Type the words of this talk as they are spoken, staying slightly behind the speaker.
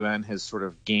yuan has sort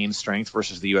of gained strength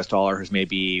versus the U.S. dollar has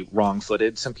maybe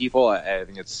wrong-footed some people. I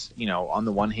think it's, on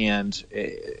the one hand,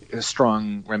 a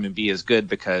strong renminbi is good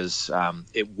because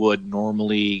it would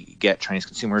normally get Chinese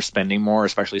consumers spending more,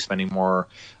 especially spending more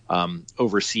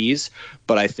overseas.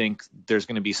 But I think there's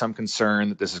going to be some concern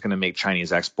that this is going to make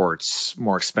Chinese exports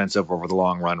more expensive over the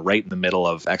long run, right in the middle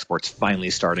of exports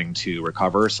finally starting to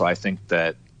recover. So I think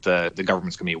that the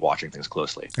government's going to be watching things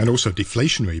closely. And also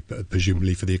deflationary,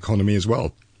 presumably, for the economy as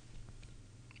well.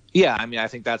 Yeah, I mean, I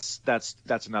think that's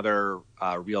another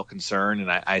real concern. And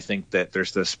I think that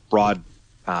there's this broad,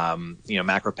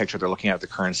 macro picture. They're looking at the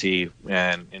currency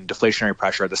and deflationary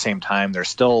pressure. At the same time, they're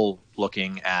still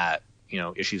looking at,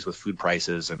 issues with food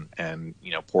prices and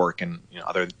pork and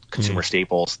other consumer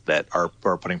staples that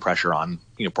are putting pressure on,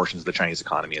 portions of the Chinese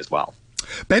economy as well.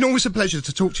 Ben, always a pleasure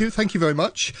to talk to you. Thank you very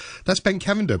much. That's Ben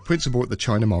Cavender, Principal at the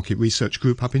China Market Research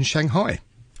Group up in Shanghai.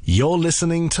 You're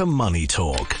listening to Money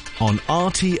Talk on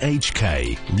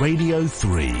RTHK Radio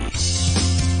 3.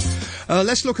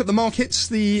 Let's look at the markets.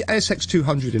 The ASX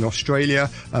 200 in Australia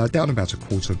down about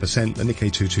 0.25%. The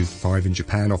Nikkei 225 in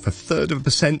Japan off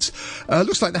 0.33%.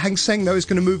 Looks like the Hang Seng, though, is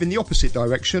going to move in the opposite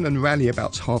direction and rally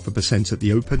about 0.5% at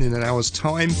the open in an hour's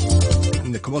time.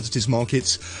 In the commodities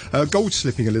markets, gold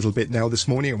slipping a little bit now this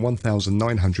morning at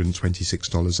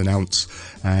 $1,926 an ounce.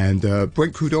 And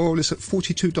Brent crude oil is at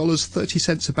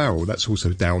 $42.30 a barrel. That's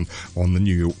also down on the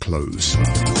New York close.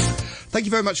 Thank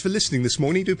you very much for listening this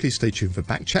morning. Do please stay tuned for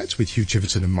Backchat with Hugh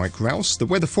Chiverton and Mike Rouse. The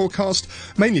weather forecast,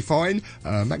 mainly fine.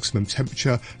 Maximum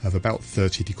temperature of about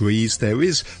 30 degrees. There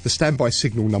is the standby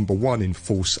signal number 1 in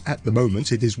force at the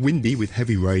moment. It is windy with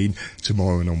heavy rain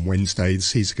tomorrow and on Wednesday. The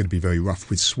seas are going to be very rough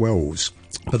with swells.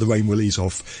 But the rain will ease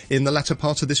off in the latter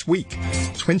part of this week.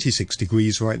 26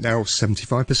 degrees right now,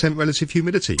 75% relative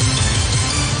humidity.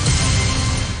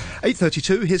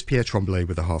 8:32, here's Pierre Tremblay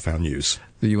with the half-hour news.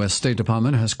 The U.S. State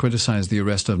Department has criticized the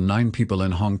arrest of 9 people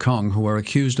in Hong Kong who are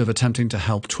accused of attempting to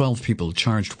help 12 people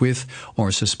charged with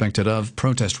or suspected of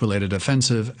protest-related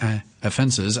offenses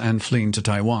and fleeing to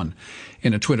Taiwan.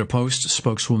 In a Twitter post,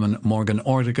 spokeswoman Morgan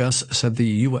Ortegas said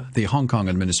the Hong Kong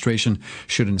administration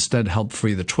should instead help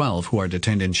free the 12 who are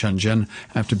detained in Shenzhen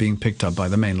after being picked up by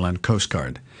the mainland Coast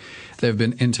Guard. There have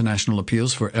been international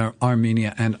appeals for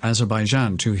Armenia and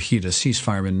Azerbaijan to heed a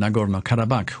ceasefire in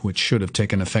Nagorno-Karabakh, which should have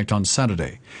taken effect on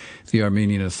Saturday. The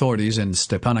Armenian authorities in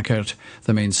Stepanakert,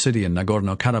 the main city in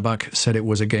Nagorno-Karabakh, said it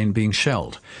was again being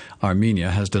shelled.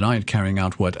 Armenia has denied carrying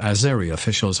out what Azeri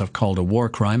officials have called a war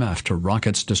crime after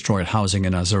rockets destroyed housing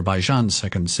in Azerbaijan's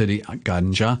second city,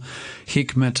 Ganja.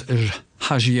 Hikmet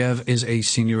Hajiev is a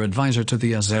senior advisor to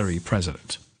the Azeri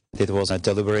president. It was a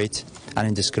deliberate and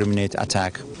indiscriminate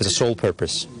attack with the sole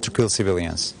purpose to kill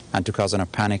civilians and to cause a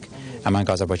panic among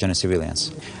Azerbaijani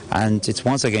civilians. And it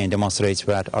once again demonstrates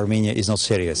that Armenia is not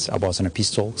serious about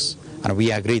peace talks, and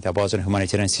we agreed about a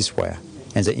humanitarian ceasefire.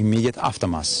 In the immediate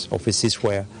aftermath of the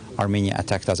ceasefire, Armenia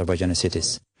attacked Azerbaijani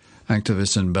cities.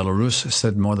 Activists in Belarus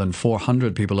said more than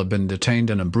 400 people have been detained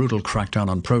in a brutal crackdown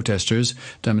on protesters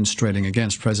demonstrating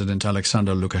against President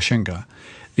Alexander Lukashenko.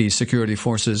 The security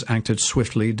forces acted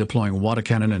swiftly, deploying water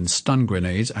cannon and stun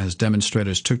grenades as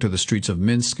demonstrators took to the streets of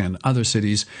Minsk and other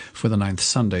cities for the 9th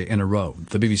Sunday in a row.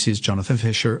 The BBC's Jonathan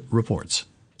Fisher reports.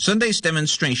 Sunday's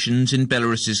demonstrations in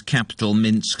Belarus's capital,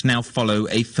 Minsk, now follow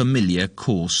a familiar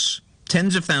course.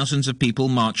 Tens of thousands of people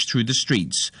marched through the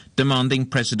streets, demanding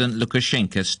President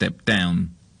Lukashenko step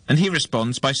down. And he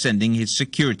responds by sending his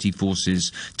security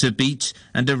forces to beat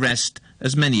and arrest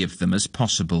as many of them as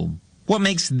possible. What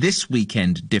makes this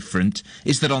weekend different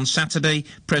is that on Saturday,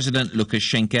 President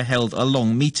Lukashenko held a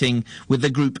long meeting with a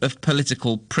group of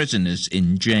political prisoners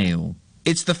in jail.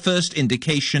 It's the first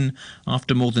indication,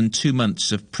 after more than 2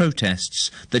 months of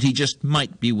protests, that he just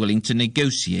might be willing to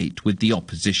negotiate with the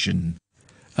opposition.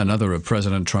 Another of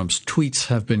President Trump's tweets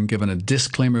have been given a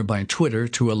disclaimer by Twitter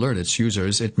to alert its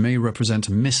users it may represent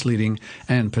misleading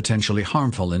and potentially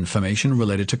harmful information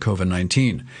related to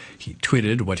COVID-19. He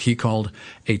tweeted what he called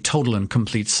a total and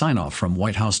complete sign-off from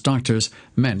White House doctors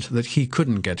meant that he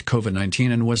couldn't get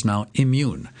COVID-19 and was now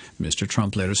immune. Mr.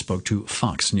 Trump later spoke to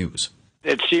Fox News.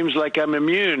 It seems like I'm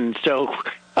immune, so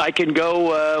I can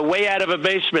go way out of a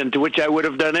basement, which I would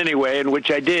have done anyway, and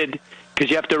which I did, because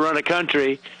you have to run a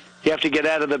country. You have to get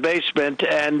out of the basement,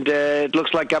 and it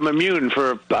looks like I'm immune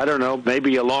for, I don't know,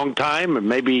 maybe a long time, or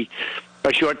maybe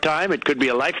a short time. It could be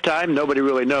a lifetime. Nobody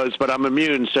really knows, but I'm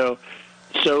immune. So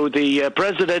the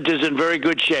president is in very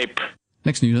good shape.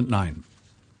 Next news at 9.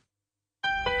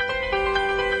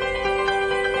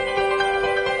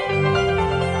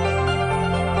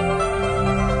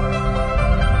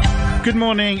 Good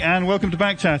morning and welcome to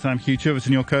Backchat. I'm Hugh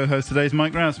Chiverton, your co-host. Today's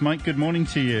Mike Rouse. Mike, good morning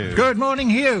to you. Good morning,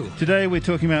 Hugh. Today we're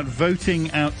talking about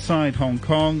voting outside Hong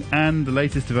Kong and the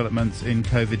latest developments in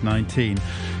Covid-19.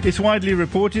 It's widely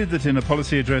reported that in a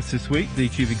policy address this week, the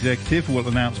chief executive will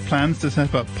announce plans to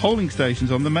set up polling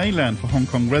stations on the mainland for Hong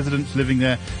Kong residents living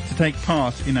there to take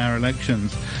part in our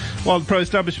elections. While the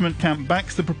pro-establishment camp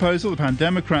backs the proposal, the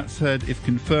Pan-Democrats said, if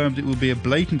confirmed, it will be a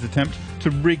blatant attempt to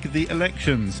rig the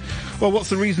elections. Well, what's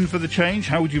the reason for the change?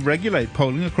 How would you regulate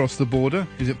polling across the border?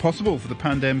 Is it possible for the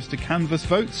Pan-Dems to canvass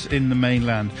votes in the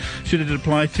mainland? Should it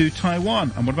apply to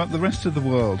Taiwan? And what about the rest of the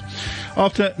world?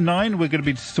 After 9, we're going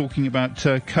to be talking about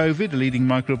COVID. A leading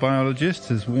microbiologist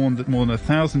has warned that more than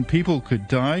 1,000 people could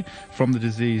die from the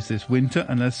disease this winter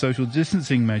unless social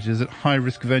distancing measures at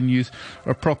high-risk venues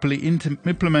are properly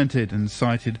implemented, and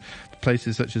cited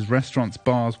places such as restaurants,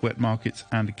 bars, wet markets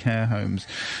and care homes.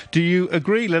 Do you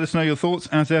agree? Let us know your thoughts.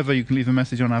 As ever, you can leave a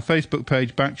message on our Facebook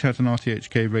page, Backchat and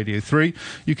RTHK Radio 3.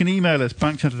 You can email us,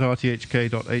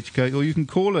 backchat@rthk.hk, or you can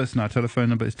call us, and our telephone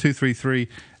number is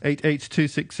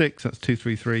 233-88266. That's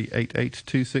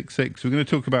 233-88266. We're going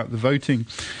to talk about the voting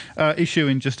issue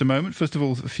in just a moment. First of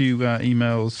all, a few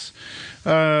emails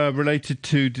related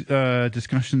to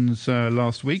discussions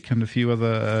last week and a few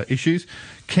other issues.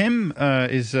 Kim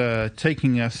is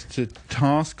taking us to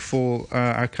task for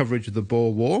our coverage of the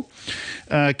Boer War.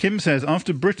 Kim says,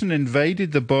 after Britain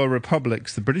invaded the Boer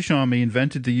republics, the British Army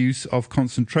invented the use of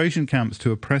concentration camps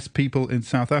to oppress people in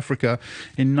South Africa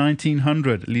in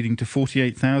 1900, leading to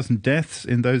 48,000 deaths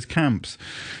in those camps.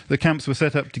 The camps were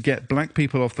set up to get black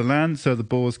people off the land so the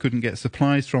Boers couldn't get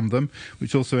supplies from them,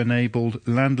 which also enabled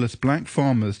landless black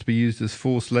farmers to be used as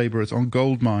forced labourers on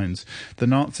gold mines. The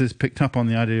Nazis picked up on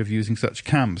the idea of using such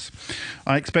camps.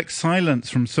 I expect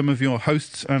silence from some of your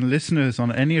hosts and listeners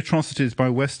on any atrocities by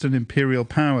Western imperial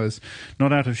powers,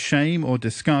 not out of shame or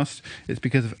disgust. It's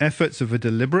because of efforts of a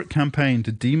deliberate campaign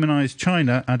to demonize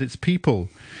China and its people,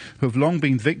 who have long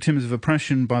been victims of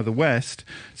oppression by the West,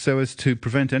 so as to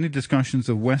prevent any discussions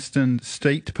of Western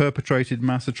state-perpetrated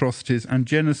mass atrocities and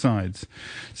genocides.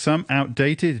 Some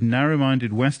outdated,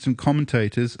 narrow-minded Western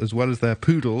commentators, as well as their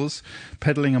poodles,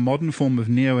 peddling a modern form of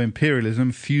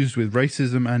neo-imperialism fused with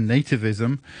racism and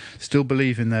nativism, still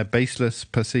believe in their baseless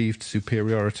perceived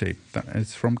superiority. That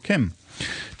is from Kim.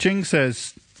 Ching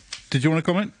says, did you want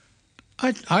to comment?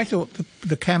 I thought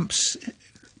the camps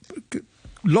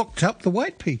locked up the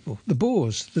white people, the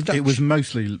Boers, the Dutch. It was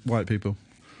mostly white people.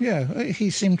 Yeah, he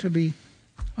seemed to be,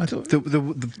 I thought...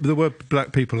 There were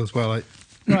black people as well,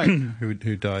 right.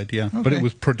 who died, yeah. Okay. But it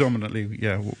was predominantly,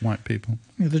 white people.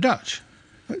 Yeah, the Dutch,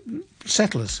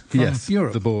 settlers from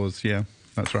Europe. The Boers, yeah.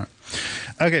 That's right.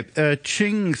 Okay,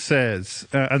 Ching says,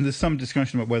 and there's some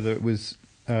discussion about whether it was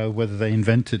whether they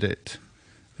invented it.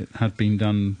 It had been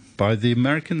done by the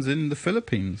Americans in the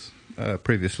Philippines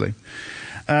previously.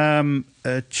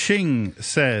 Ching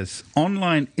says,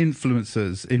 online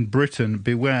influencers in Britain,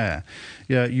 beware.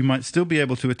 Yeah, you might still be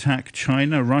able to attack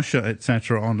China, Russia,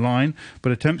 etc. online,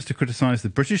 but attempts to criticise the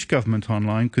British government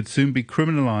online could soon be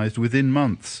criminalised within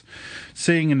months.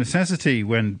 Seeing a necessity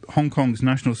when Hong Kong's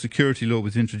national security law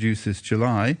was introduced this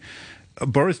July,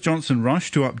 Boris Johnson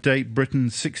rushed to update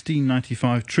Britain's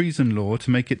 1695 treason law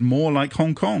to make it more like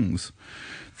Hong Kong's.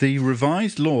 The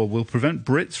revised law will prevent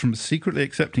Brits from secretly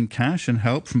accepting cash and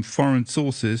help from foreign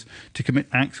sources to commit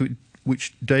acts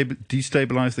which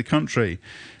destabilise the country.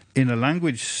 In a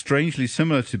language strangely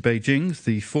similar to Beijing's,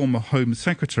 the former Home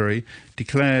Secretary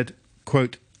declared,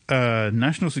 quote,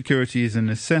 national security is a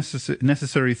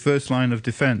necessary first line of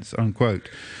defence, unquote.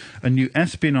 A new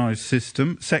espionage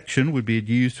section would be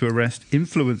used to arrest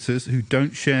influencers who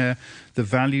don't share the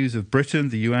values of Britain,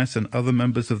 the US and other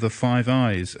members of the Five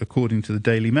Eyes, according to the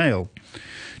Daily Mail.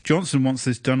 Johnson wants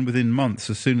this done within months,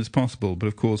 as soon as possible, but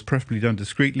of course preferably done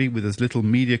discreetly with as little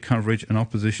media coverage and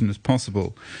opposition as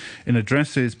possible. In an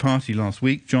address to his party last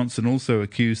week, Johnson also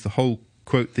accused the whole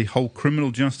criminal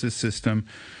justice system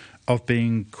of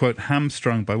being, quote,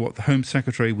 hamstrung by what the Home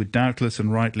Secretary would doubtless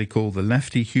and rightly call the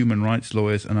lefty human rights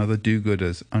lawyers and other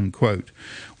do-gooders, unquote.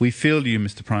 We feel you,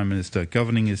 Mr. Prime Minister.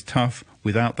 Governing is tough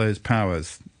without those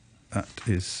powers. That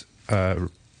is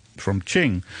from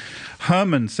Ching.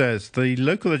 Herman says the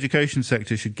local education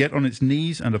sector should get on its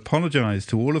knees and apologise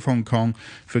to all of Hong Kong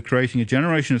for creating a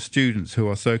generation of students who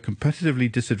are so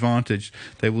competitively disadvantaged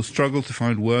they will struggle to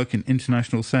find work in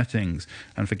international settings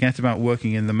and forget about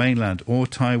working in the mainland or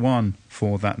Taiwan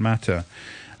for that matter.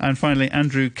 And finally,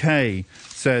 Andrew Kay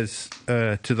says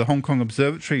to the Hong Kong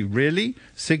Observatory, really?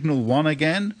 Signal 1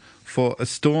 again? For a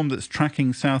storm that's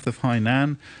tracking south of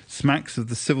Hainan smacks of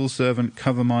the civil servant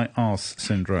cover my arse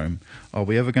syndrome. Are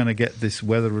we ever going to get this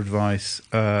weather advice?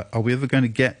 Are we ever going to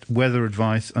get weather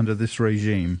advice under this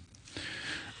regime?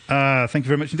 Thank you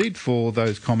very much indeed for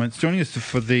those comments. Joining us to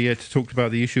talk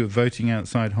about the issue of voting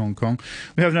outside Hong Kong,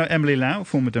 we have now Emily Lau,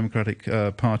 former Democratic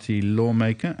Party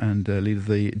lawmaker and leader of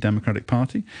the Democratic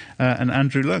Party, and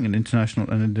Andrew Leung, an international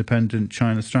and independent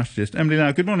China strategist. Emily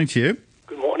Lau, good morning to you.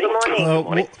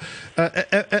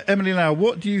 Emily Lau,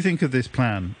 what do you think of this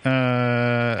plan?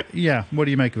 What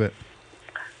do you make of it?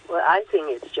 Well, I think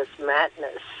it's just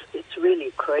madness. It's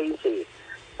really crazy.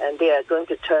 And they are going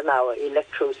to turn our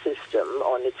electoral system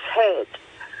on its head.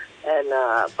 And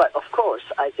but of course,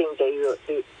 I think the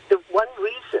one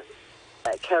reason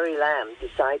Carrie Lam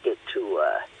decided to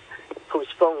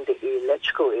postpone the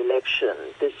electoral election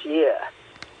this year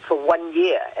for 1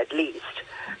 year at least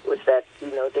was that,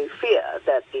 they fear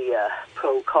that the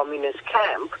pro-communist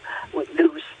camp would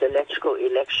lose the electoral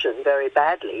election very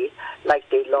badly, like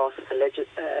they lost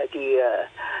the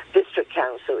district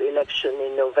council election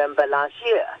in November last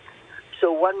year.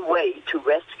 So one way to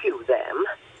rescue them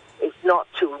is not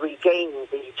to regain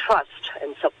the trust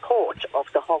and support of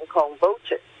the Hong Kong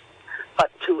voters,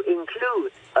 but to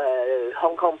include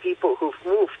Hong Kong people who've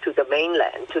moved to the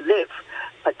mainland to live,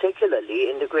 particularly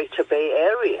in the Greater Bay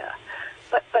Area.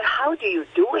 But how do you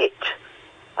do it?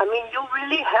 I mean, you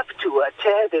really have to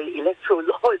tear the electoral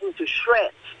law into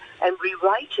shreds and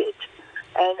rewrite it,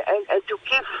 and to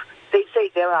give. They say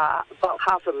there are about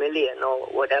 500,000 or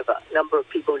whatever number of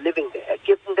people living there,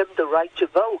 giving them the right to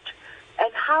vote.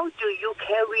 And how do you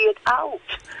carry it out?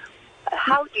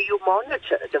 How do you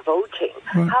monitor the voting?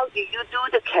 How do you do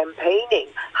the campaigning?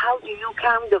 How do you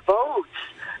count the votes?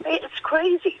 It's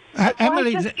crazy.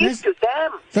 Emily, give to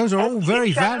them. Those are all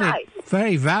very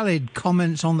valid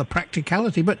comments on the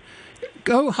practicality, but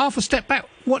go half a step back.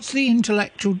 What's the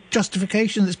intellectual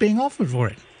justification that's being offered for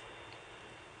it?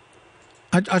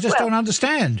 I just don't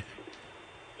understand.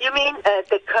 You mean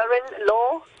the current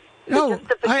law? No,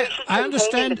 I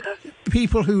understand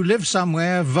people who live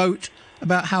somewhere vote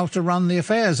about how to run the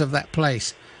affairs of that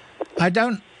place. I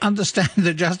don't understand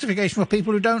the justification for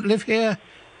people who don't live here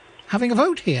having a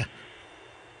vote here.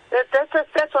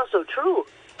 That's also true.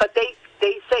 But they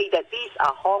say that these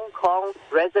are Hong Kong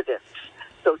residents,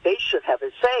 so they should have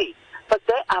a say. But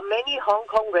there are many Hong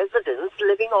Kong residents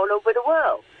living all over the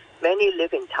world. Many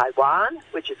live in Taiwan,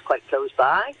 which is quite close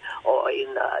by, or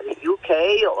in the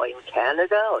UK, or in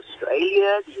Canada,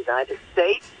 Australia, the United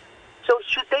States. So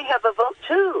should they have a vote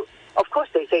too? Of course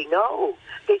they say no.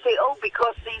 They say,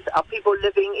 because these are people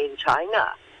living in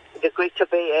China, the Greater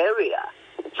Bay Area.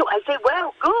 So I say,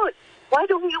 well, good. Why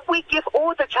don't we give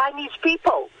all the Chinese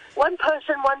people one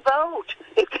person, one vote,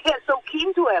 if they are so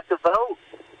keen to have the vote?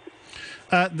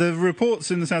 The reports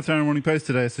in the South China Morning Post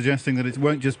today are suggesting that it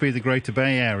won't just be the Greater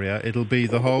Bay Area, it'll be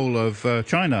the whole of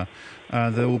China.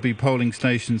 There will be polling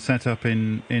stations set up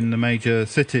in the major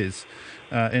cities,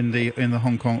 in the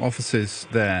Hong Kong offices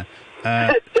there.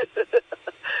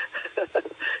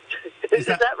 Is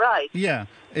that right? Yeah.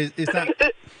 Is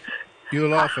that... You're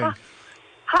laughing.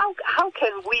 How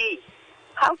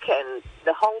can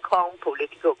the Hong Kong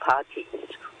political parties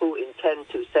who intend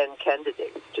to send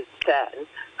candidates to stand,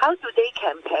 how do they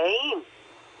campaign?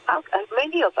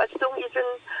 Many of us don't even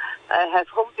have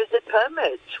home visit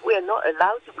permits. We are not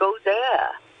allowed to go there.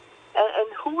 And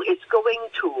who is going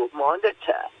to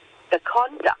monitor the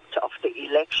conduct of the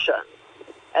election?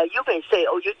 You may say,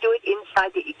 you do it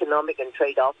inside the Economic and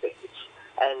Trade Office,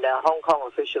 and Hong Kong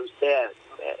officials there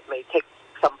may take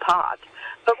some part.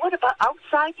 But what about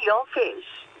outside the office?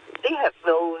 They have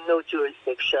no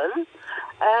jurisdiction,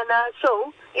 and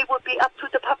so it would be up to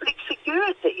the public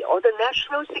security or the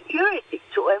national security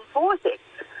to enforce it.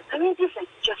 I mean, this is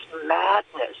just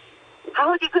madness. How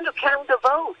are they going to count the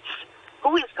votes?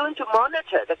 Who is going to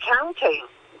monitor the counting?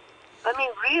 I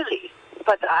mean, really.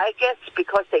 But I guess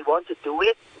because they want to do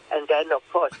it, and then, of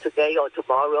course, today or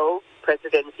tomorrow,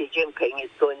 President Xi Jinping is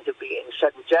going to be in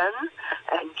Shenzhen,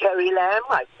 and Carrie Lam,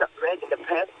 I've read in the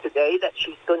press today that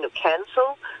she's going to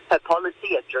cancel her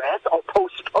policy address or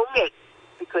postpone it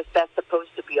because that's supposed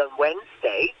to be on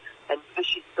Wednesday, and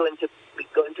she's going to be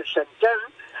going to Shenzhen.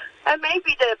 And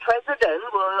maybe the president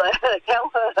will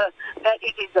tell her that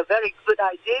it is a very good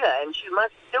idea and she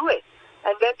must do it.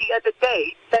 And then the other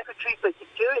day, Secretary for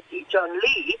Security, John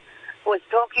Lee, was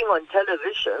talking on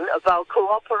television about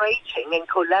cooperating and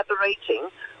collaborating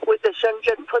with the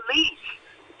Shenzhen police.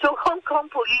 So Hong Kong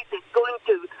police is going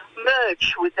to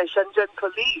merge with the Shenzhen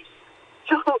police.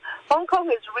 So Hong Kong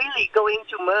is really going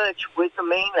to merge with the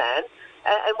mainland,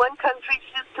 and one country,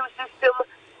 two system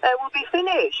will be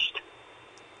finished.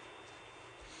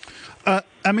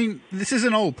 I mean, this is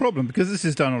an old problem because this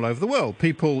is done all over the world.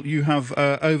 You have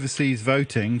overseas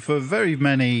voting for very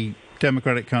many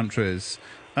democratic countries.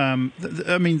 I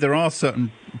mean, there are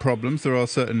certain problems, there are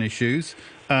certain issues,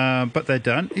 but they're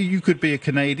done. You could be a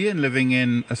Canadian living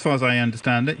in, as far as I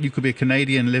understand it, you could be a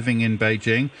Canadian living in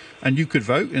Beijing, and you could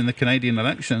vote in the Canadian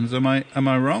elections. Am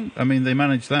I wrong? I mean, they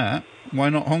manage that. Why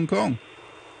not Hong Kong?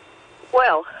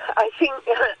 Well, I think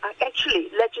actually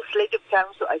Legislative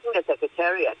Council, I think the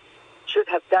Secretariat should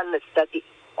have done a study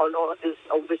on all this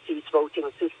overseas voting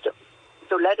system.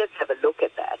 So let us have a look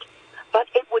at that. But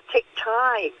it would take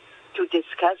time to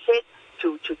discuss it,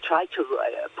 to try to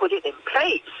put it in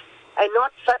place, and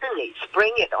not suddenly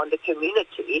spring it on the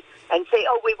community and say,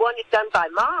 oh, we want it done by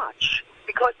March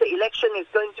because the election is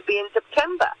going to be in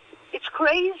September. It's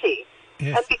crazy.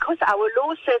 Yes. And because our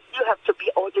law says you have to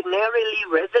be ordinarily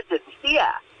resident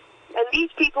here. And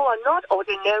these people are not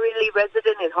ordinarily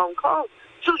resident in Hong Kong.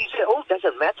 So you say, oh,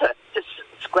 doesn't matter. Just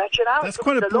scratch it out. That's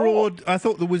quite a broad... I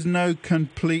thought there was no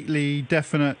completely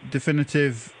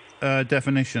definitive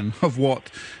definition of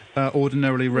what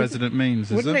ordinarily resident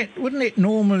means, Wouldn't it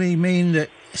normally mean that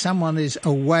someone is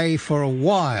away for a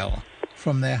while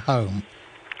from their home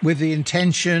with the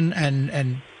intention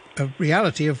and a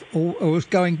reality of always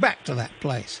going back to that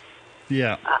place?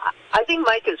 Yeah. I think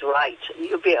Mike is right.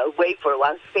 You'll be away for a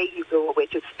while. Say you go away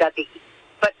to study.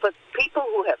 But for people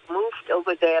who have moved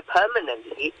over there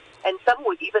permanently, and some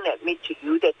would even admit to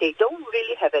you that they don't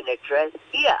really have an address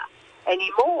here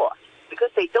anymore because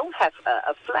they don't have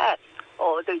a flat,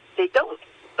 or they don't.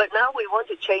 But now we want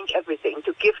to change everything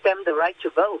to give them the right to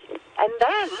vote. And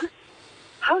then,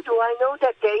 how do I know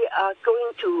that they are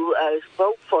going to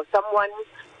vote for someone,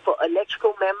 for a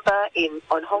electoral member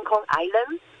on Hong Kong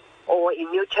Island? Or in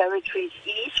New Territories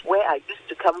East, where I used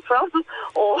to come from,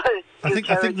 or I think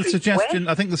the suggestion.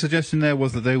 West? I think the suggestion there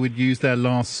was that they would use their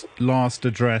last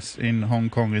address in Hong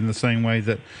Kong in the same way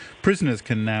that prisoners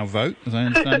can now vote, as I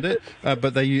understand it.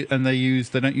 But they don't use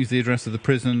the address of the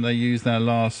prison. They use their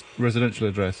last residential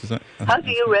address. How do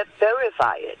you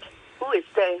verify it? Who is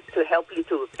there to help you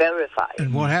to verify it?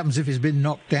 And what happens if it's been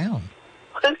knocked down?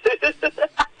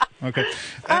 Okay.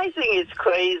 I think it's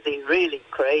crazy, really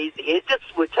crazy. It just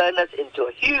would turn us into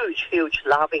a huge, huge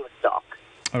laughing stock.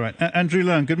 All right. Andrew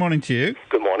Leung, good morning to you.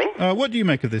 Good morning. What do you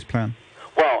make of this plan?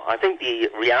 Well, I think the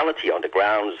reality on the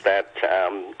ground is that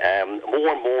more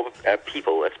and more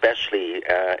people, especially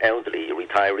elderly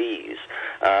retirees,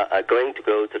 are going to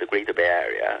go to the Greater Bay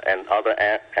Area and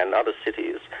other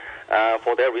cities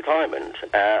for their retirement.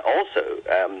 Also,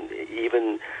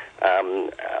 even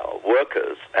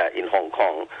workers in Hong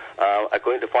Kong are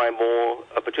going to find more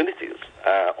opportunities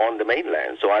on the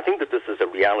mainland. So I think that this is a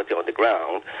reality on the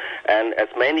ground, and as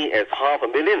many as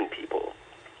 500,000 people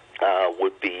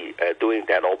would be doing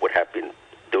that or would have been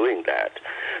doing that.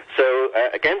 So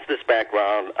against this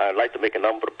background, I'd like to make a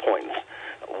number of points.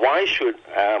 Why should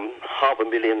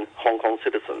 500,000 Hong Kong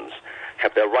citizens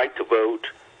have their right to vote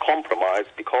compromised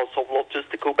because of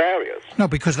logistical barriers? No,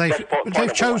 because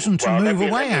they've chosen to move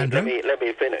away, Andrew. Let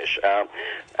me finish.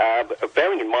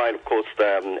 Bearing in mind, of course,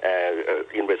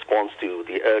 in response to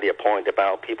the earlier point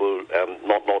about people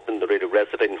not really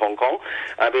resident in Hong Kong,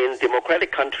 I mean,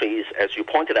 democratic countries, as you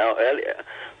pointed out earlier,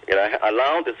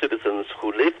 allow the citizens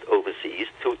who lived overseas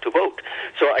to vote.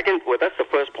 So again, that's the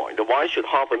first point. Why should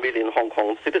 500,000 Hong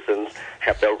Kong citizens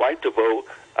have their right to vote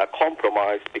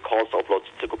compromised because of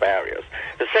logistical barriers?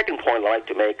 The second point I'd like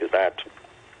to make is that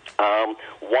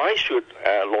why should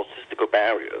logistical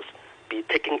barriers be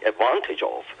taken advantage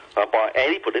of by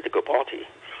any political party?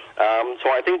 So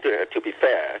I think, to be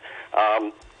fair,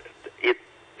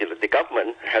 the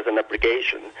government has an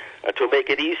obligation to make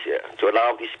it easier to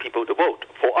allow these people to vote,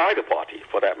 for either party,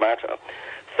 for that matter.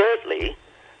 Thirdly,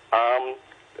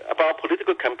 about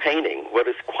political campaigning, well,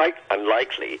 it's quite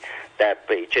unlikely that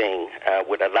Beijing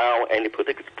would allow any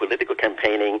political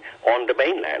campaigning on the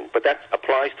mainland, but that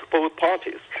applies to both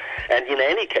parties. And in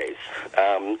any case,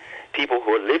 people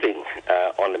who are living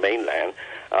on the mainland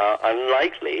are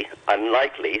unlikely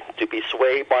to be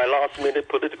swayed by last-minute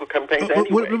political campaigns anyway.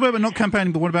 What about not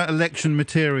campaigning, but what about election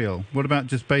material? What about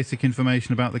just basic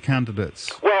information about the candidates?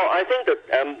 Well, I think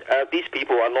that these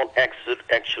people are not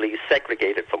actually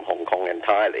segregated from Hong Kong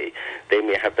entirely. They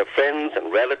may have their friends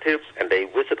and relatives, and they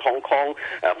visit Hong Kong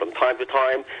from time to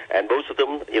time, and most of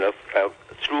them,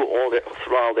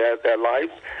 throughout their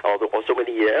lives, or so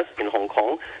many years in Hong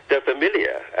Kong, they're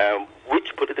familiar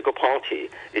which political party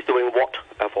is doing what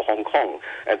for Hong Kong,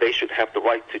 and they should have the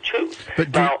right to choose.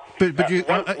 But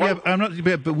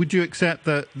would you accept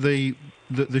that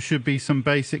there should be some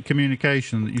basic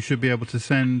communication, that you should be able to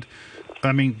send?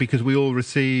 I mean, because we all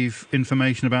receive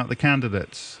information about the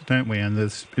candidates, don't we? And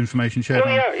there's information shared.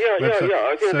 Yeah.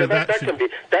 I think so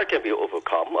that can be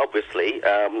overcome, obviously,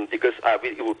 because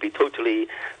it would be totally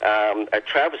a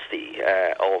travesty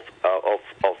of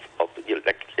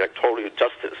electoral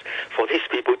justice for these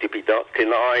people to be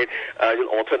denied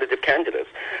alternative candidates.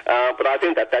 But I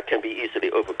think that can be easily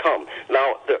overcome.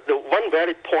 Now, the one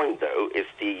valid point, though, is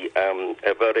the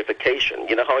verification.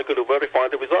 You know, how are you going to verify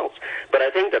the results? But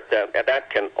I think that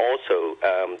can also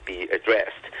be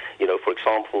addressed. You know, for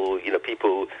example,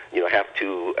 people have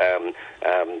to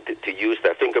use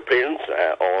their fingerprints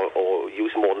or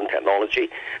use modern technology,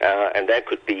 and that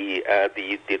could be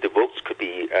the votes could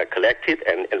be collected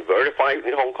and verified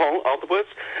in Hong Kong afterwards,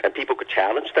 and people could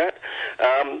challenge that.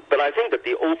 But I think that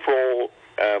the overall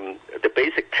the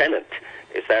basic tenet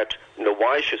is that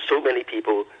why should so many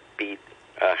people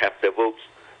have their votes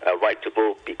right to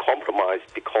vote be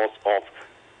compromised because of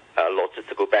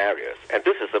logistical barriers? And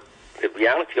this is the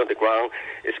reality on the ground.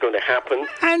 Is going to happen.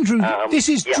 Andrew, this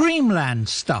is dreamland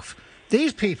stuff.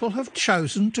 These people have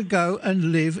chosen to go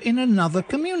and live in another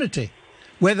community,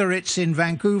 whether it's in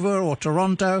Vancouver or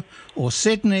Toronto or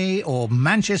Sydney or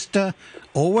Manchester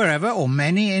or wherever, or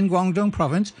many in Guangdong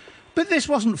province. But this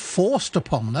wasn't forced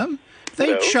upon them.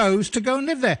 They chose to go and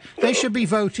live there. They should be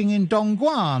voting in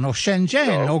Dongguan or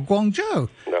Shenzhen or Guangzhou.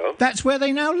 That's where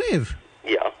they now live.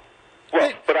 Yeah.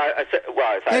 Well, but I said,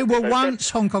 they were once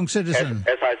Hong Kong citizens.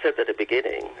 As I said at the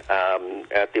beginning,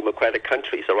 democratic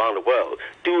countries around the world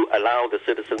do allow the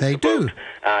citizens to vote,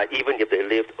 even if they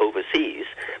lived overseas.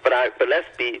 But let's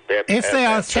be... if they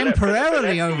are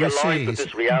temporarily overseas,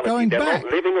 this reality, going they're back.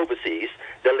 not living overseas,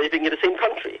 they're living in the same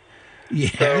country.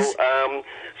 Yes.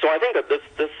 So I think that this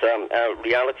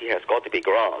reality has got to be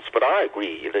grasped. But I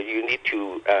agree that you need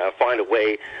to find a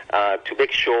way to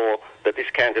make sure that these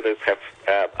candidates have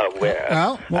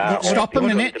Well, stop a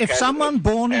minute. If someone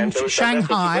born in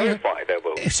Shanghai,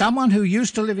 if someone who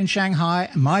used to live in Shanghai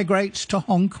migrates to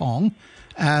Hong Kong,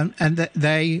 and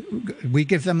we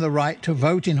give them the right to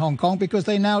vote in Hong Kong because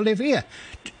they now live here,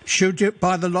 should you,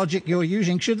 by the logic you're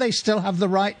using, should they still have the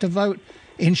right to vote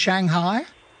in Shanghai?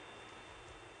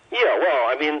 Yeah, well,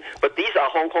 I mean, but these are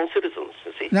Hong Kong citizens,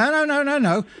 you see.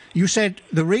 No. You said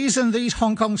the reason these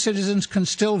Hong Kong citizens can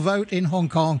still vote in Hong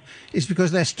Kong is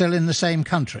because they're still in the same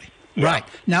country. Yeah, right.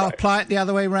 Now apply it the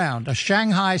other way round. A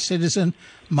Shanghai citizen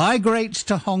migrates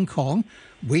to Hong Kong.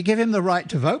 We give him the right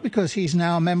to vote because he's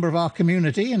now a member of our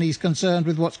community and he's concerned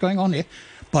with what's going on here.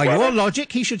 By your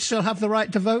logic, he should still have the right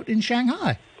to vote in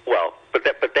Shanghai. Well, but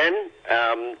then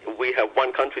we have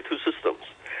one country, two systems.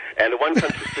 And the one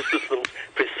country, two systems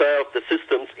preserve the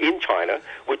systems in China,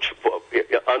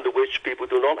 under which people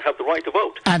do not have the right to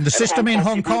vote. And the system in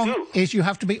Hong Kong is you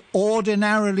have to be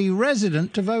ordinarily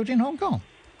resident to vote in Hong Kong.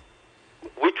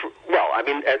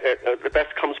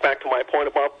 That comes back to my point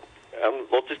about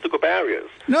logistical barriers.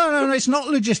 No, it's not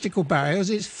logistical barriers,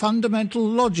 it's fundamental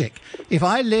logic. If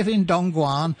I live in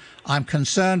Dongguan, I'm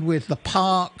concerned with the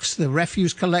parks, the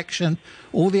refuse collection,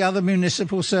 all the other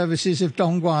municipal services of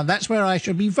Dongguan. That's where I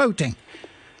should be voting.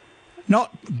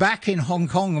 Not back in Hong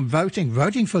Kong and voting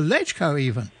for LegCo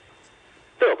even.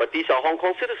 No, but these are Hong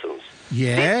Kong citizens.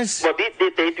 Yes.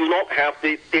 They do not have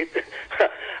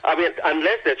I mean,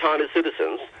 unless they're Chinese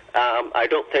citizens, I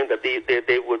don't think that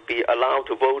they would be allowed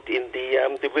to vote in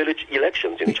the village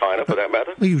elections in China, for that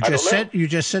matter. Well, you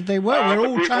just said they were. We're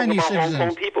all Chinese citizens. Hong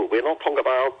Kong people. We're not talking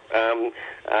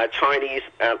about Chinese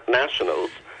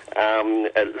nationals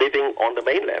living on the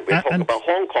mainland. We're talking about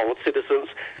Hong Kong citizens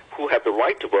who have the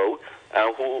right to vote,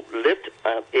 who lived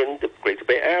in the Greater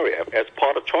Bay Area as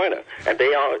part of China, and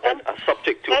they are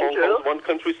subject to Hong Kong's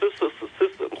one-country systems,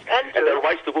 and their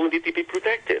rights to vote need to be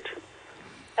protected.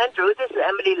 Andrew, this is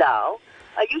Emily Lau.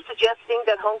 Are you suggesting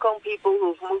that Hong Kong people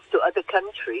who've moved to other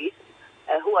countries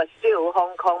who are still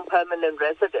Hong Kong permanent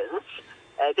residents,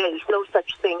 there is no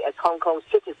such thing as Hong Kong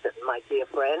citizen, my dear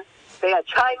friend? They are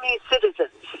Chinese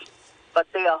citizens, but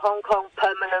they are Hong Kong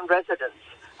permanent residents.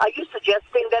 Are you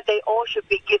suggesting that they all should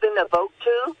be given a vote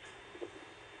too?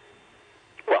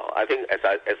 Well, I think, as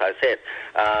I said,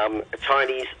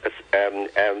 Chinese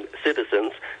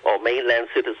citizens or mainland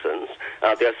citizens,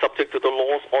 they are subject to the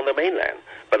laws on the mainland.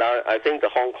 But I think the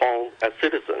Hong Kong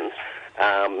citizens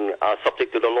are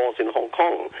subject to the laws in Hong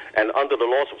Kong. And under the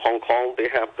laws of Hong Kong, they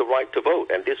have the right to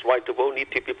vote, and this right to vote needs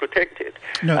to be protected.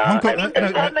 No, Hong Kong.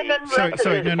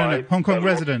 Sorry, no. Hong Kong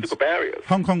residents.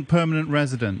 Hong Kong permanent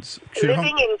residents.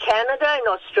 Living in Canada, in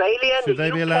Australia, in the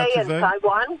UK, and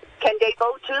Taiwan, can they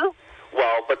vote too?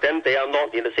 Well, but then they are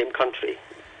not in the same country.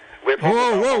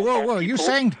 Whoa. You're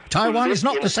saying Taiwan is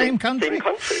not the same country? Same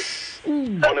country.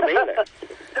 On the mainland.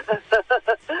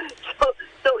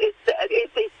 So it's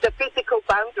the physical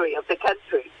boundary of the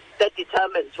country that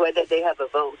determines whether they have a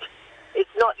vote.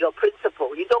 It's not your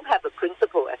principle. You don't have a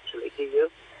principle, actually, do you?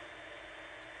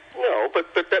 No, but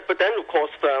then of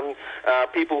course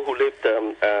people who lived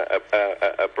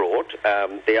abroad,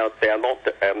 they are not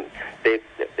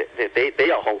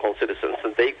they are Hong Kong citizens,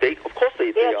 and they of course they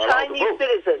are Chinese allowed to vote.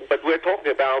 Citizens. But we're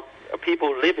talking about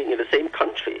people living in the same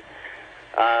country,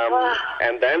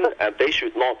 and then they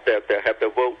should not have their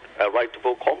vote right to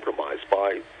vote compromised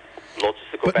by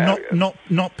logistical barriers. But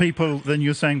not people. Then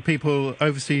you're saying people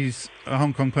overseas,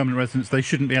 Hong Kong permanent residents, they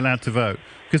shouldn't be allowed to vote,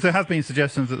 because there have been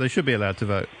suggestions that they should be allowed to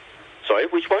vote. Sorry,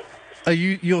 which one?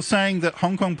 You're saying that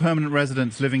Hong Kong permanent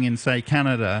residents living in, say,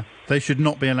 Canada, they should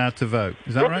not be allowed to vote.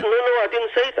 Is that right? No, I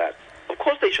didn't say that. Of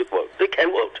course they should vote. They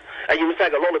can vote. And in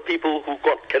fact, a lot of people who've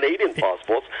got Canadian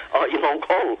passports are in Hong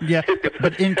Kong. Yeah,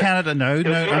 but in Canada, no.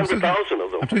 I'm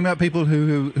talking about people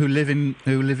who live in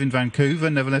Vancouver,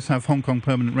 nevertheless have Hong Kong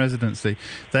permanent residency.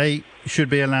 They should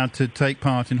be allowed to take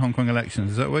part in Hong Kong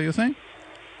elections. Is that what you're saying?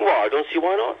 Well, I don't see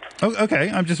why not. Oh, okay.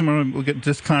 I'm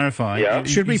just clarify. Yeah.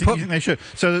 Should we you think they should?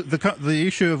 So the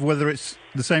issue of whether it's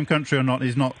the same country or not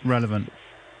is not relevant.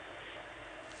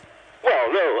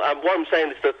 Well, no. What I'm saying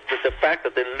is that the fact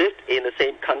that they lived in the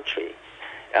same country,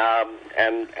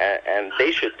 and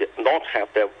they should not have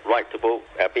their right to vote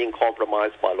being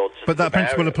compromised by lots of. But that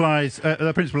principle applies.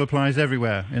 That principle applies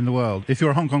everywhere in the world. If you're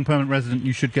a Hong Kong permanent resident,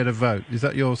 you should get a vote. Is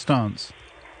that your stance?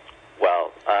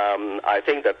 Well, I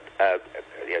think that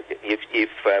if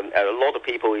a lot of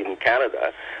people in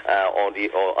Canada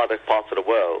or other parts of the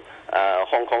world,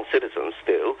 Hong Kong citizens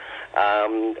still,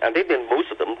 and then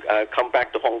most of them come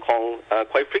back to Hong Kong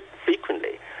quite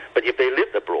frequently. But if they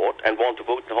live abroad and want to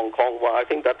vote in Hong Kong, well, I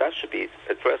think that should be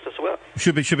addressed as well.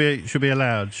 Should be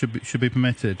allowed. Should be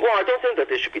permitted. Well, I don't think that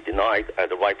they should be denied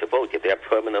the right to vote if they are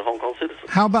permanent Hong Kong citizens.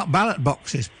 How about ballot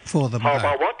boxes for them? How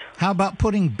about what? How about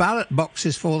putting ballot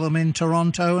boxes for them in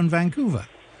Toronto and Vancouver?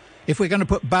 If we're going to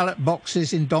put ballot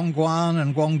boxes in Dongguan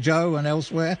and Guangzhou and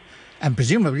elsewhere, and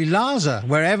presumably Lhasa,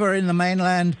 wherever in the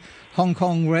mainland Hong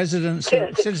Kong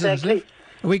citizens live,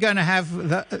 are we going to have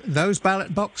those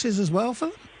ballot boxes as well for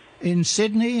them in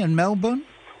Sydney and Melbourne?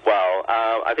 Well,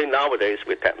 I think nowadays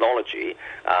with technology,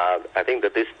 I think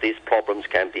that these problems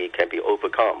can be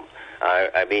overcome.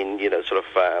 I mean, sort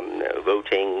of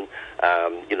voting,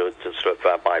 sort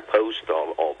of by post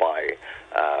or by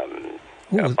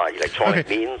electronic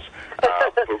means,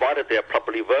 provided they are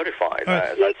properly verified.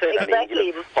 As I said,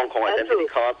 exactly. Hong Kong identity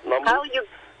card number. How are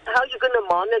you going to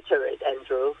monitor it,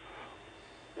 Andrew?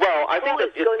 Well, I think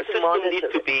that the system needs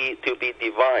to be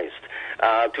devised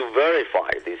to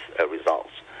verify these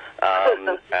results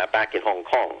back in Hong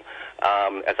Kong.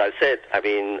 As I said, I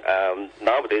mean,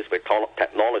 nowadays with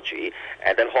technology,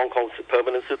 and then Hong Kong's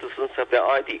permanent citizens have their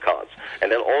ID cards,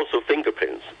 and then also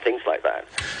fingerprints, things like that.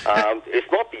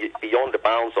 It's not beyond the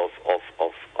bounds of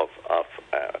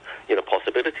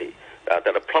possibility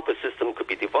that a proper system could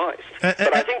be devised.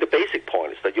 But I think the basic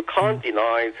point is that you can't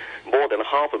deny more than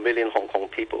 500,000 Hong Kong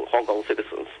people, Hong Kong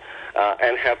citizens,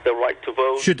 and have the right to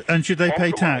vote. Should they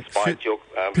pay tax?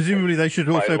 Presumably they should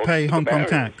also pay Hong Kong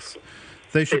tax.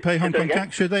 They should pay Hong Kong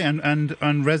tax, should they?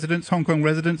 And residents, Hong Kong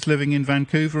residents living in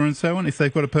Vancouver and so on, if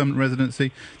they've got a permanent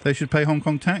residency, they should pay Hong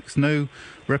Kong tax? No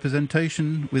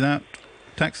representation without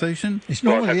taxation? It's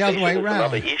normally the other way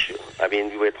around. Another issue. I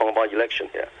mean, we're talking about election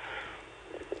here.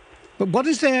 But what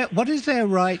is their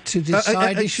right to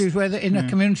decide issues in a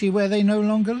community where they no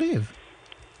longer live?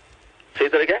 Say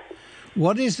that again?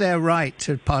 What is their right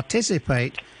to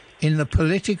participate in the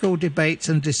political debates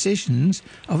and decisions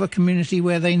of a community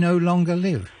where they no longer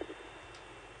live?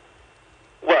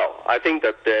 Well, I think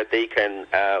that they can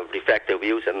reflect their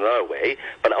views in another way,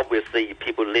 but obviously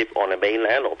people live on the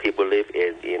mainland, or people live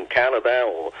in Canada,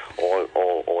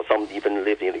 or some even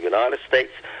live in the United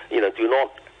States, do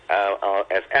not are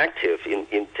as active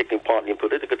in taking part in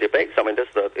political debates. I mean,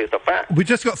 that's the fact. We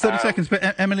just got 30 seconds,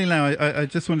 but Emily Lau, I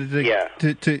just wanted to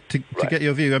get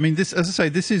your view. I mean, this, as I say,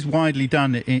 this is widely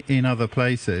done in other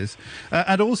places,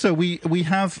 and also we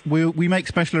make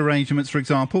special arrangements, for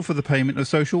example, for the payment of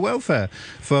social welfare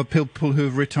for people who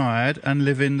have retired and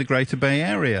live in the Greater Bay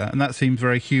Area, and that seems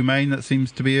very humane. That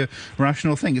seems to be a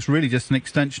rational thing. It's really just an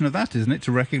extension of that, isn't it,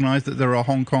 to recognise that there are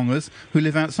Hong Kongers who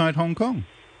live outside Hong Kong?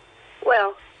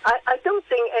 Well, I don't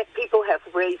think people have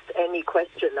raised any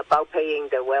question about paying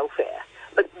their welfare.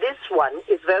 But this one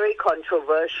is very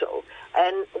controversial,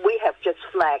 and we have just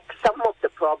flagged some of the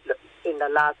problems in the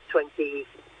last 20,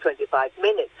 25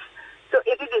 minutes. So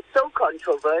if it is so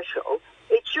controversial,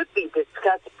 it should be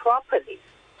discussed properly.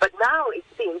 But now it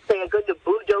seems they are going to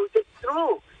bulldoze it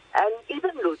through. And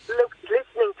even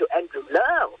listening to Andrew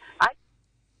Leung,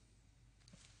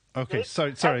 Okay,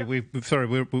 sorry,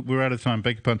 we're out of time.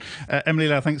 Beg your pardon. Emily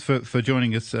Lau, thanks for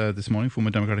joining us this morning. Former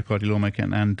Democratic Party lawmaker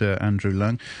and Andrew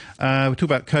Leung. We talk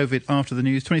about COVID after the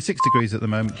news. 26 degrees at the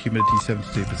moment, humidity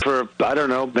 72%. For, I don't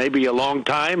know, maybe a long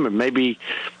time, or maybe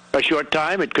a short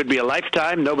time. It could be a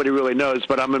lifetime. Nobody really knows,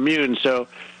 but I'm immune. So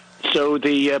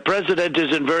the president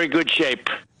is in very good shape.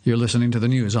 You're listening to the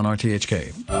news on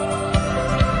RTHK.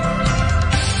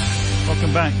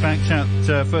 Welcome back.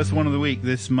 Backchat, first one of the week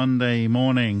this Monday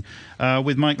morning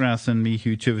with Mike Rouse and me,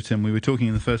 Hugh Chiverton. We were talking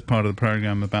in the first part of the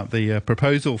programme about the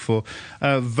proposal for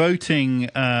voting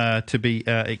to be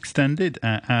extended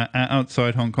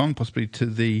outside Hong Kong, possibly to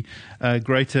the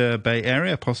Greater Bay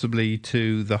Area, possibly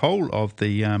to the whole of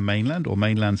the mainland or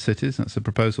mainland cities. That's a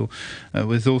proposal that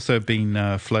was also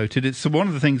been floated. It's one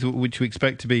of the things which we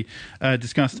expect to be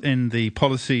discussed in the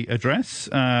policy address,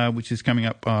 which is coming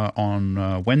up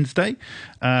on Wednesday.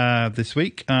 This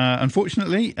week.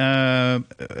 Unfortunately,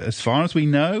 as far as we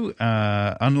know,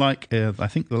 unlike I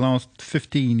think the last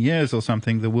 15 years or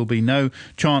something, there will be no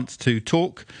chance to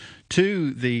talk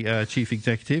to the chief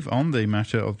executive on the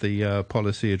matter of the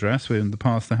policy address. Where in the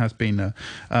past there has been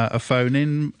a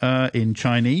phone-in in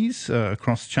Chinese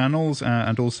across channels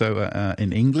and also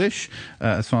in English.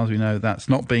 As far as we know, that's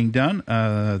not being done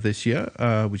this year,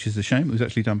 which is a shame. It was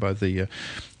actually done by the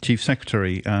Chief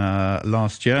Secretary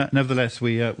last year. Nevertheless,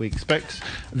 we expect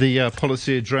the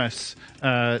policy address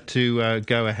to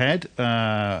go ahead,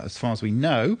 as far as we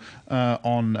know,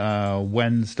 on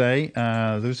Wednesday.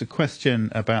 There's a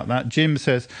question about that. Jim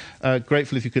says,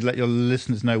 grateful if you could let your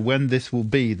listeners know when this will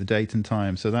be, the date and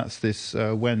time. So that's this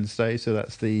Wednesday, so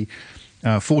that's the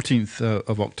 14th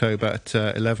of October at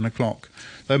 11 o'clock.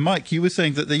 Though, Mike, you were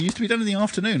saying that they used to be done in the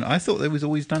afternoon. I thought they was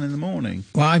always done in the morning.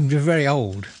 Well, I'm very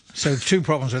old, so two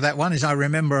problems with that. One is I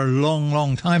remember a long,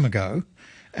 long time ago,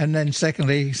 and then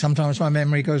secondly, sometimes my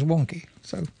memory goes wonky.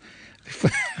 So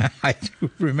I do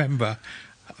remember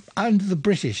under the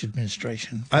British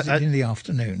administration, was it in the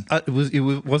afternoon?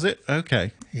 Was it?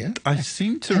 Okay. Yeah. I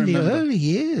seem to remember. the early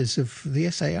years of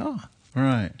the SAR.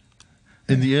 Right.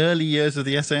 In the early years of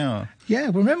the SAR?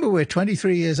 Yeah, remember we're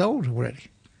 23 years old already.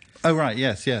 Oh, right,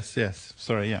 yes.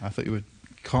 Sorry, yeah, I thought you were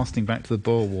casting back to the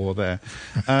Boer War there.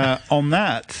 On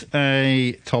that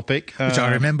topic... which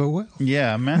I remember well.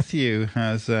 Yeah, Matthew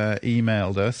has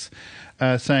emailed us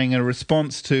saying a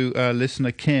response to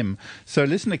listener Kim. So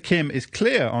listener Kim is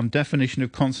clear on definition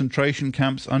of concentration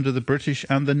camps under the British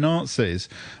and the Nazis.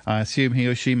 I assume he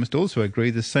or she must also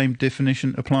agree the same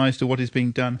definition applies to what is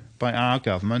being done by our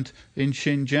government in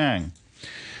Xinjiang.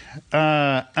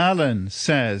 Alan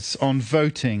says on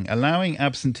voting, allowing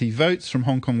absentee votes from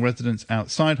Hong Kong residents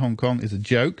outside Hong Kong is a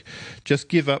joke. Just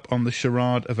give up on the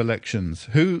charade of elections.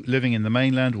 Who living in the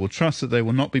mainland will trust that they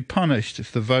will not be punished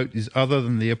if the vote is other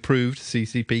than the approved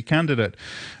CCP candidate?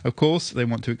 Of course, they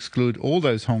want to exclude all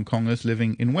those Hong Kongers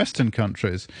living in Western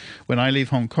countries. When I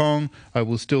leave Hong Kong, I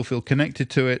will still feel connected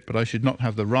to it, but I should not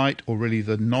have the right or really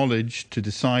the knowledge to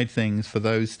decide things for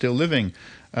those still living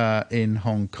in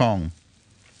Hong Kong.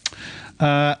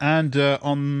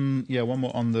 One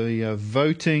more on the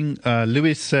voting.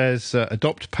 Lewis says,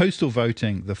 adopt postal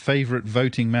voting, the favourite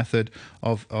voting method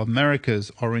of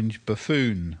America's orange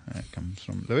buffoon. That comes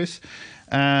from Lewis.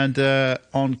 And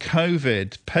on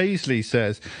COVID, Paisley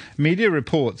says, media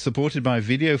reports supported by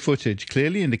video footage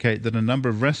clearly indicate that a number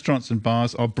of restaurants and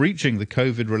bars are breaching the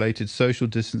COVID-related social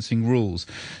distancing rules.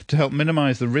 To help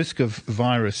minimise the risk of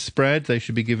virus spread, they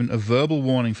should be given a verbal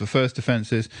warning for first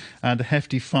offences and a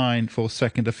hefty fine for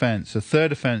second offence. A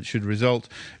third offence should result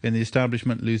in the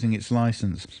establishment losing its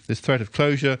licence. This threat of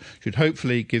closure should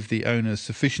hopefully give the owners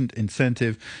sufficient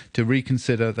incentive to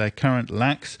reconsider their current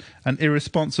lax and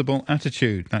irresponsible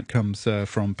attitude. That comes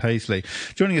from Paisley.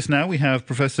 Joining us now, we have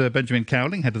Professor Benjamin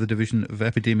Cowling, Head of the Division of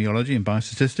Epidemiology and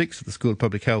Biostatistics at the School of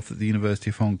Public Health at the University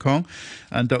of Hong Kong,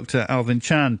 and Dr. Alvin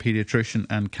Chan, paediatrician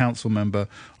and council member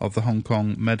of the Hong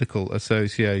Kong Medical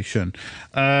Association.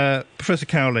 Professor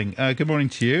Cowling, good morning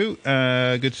to you.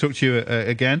 Good to talk to you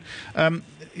again.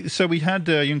 So we had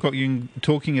Yuen Kwok Yung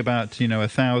talking about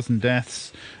 1,000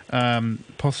 deaths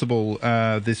possible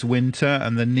this winter,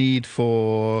 and the need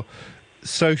for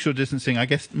social distancing, I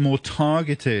guess more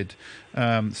targeted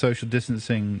social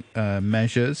distancing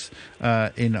measures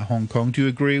in Hong Kong. Do you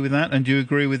agree with that? And do you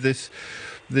agree with this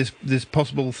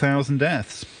possible 1,000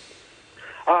 deaths?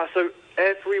 So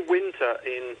every winter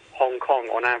in Hong Kong,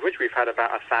 on average, we've had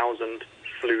about 1,000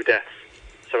 flu deaths.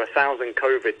 So 1,000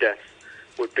 COVID deaths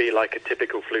would be like a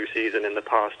typical flu season in the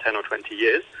past 10 or 20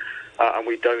 years. And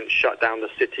we don't shut down the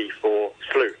city for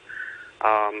flu.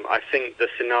 I think the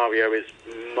scenario is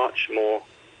much more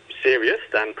serious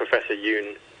than Professor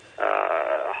Yoon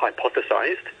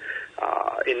hypothesized.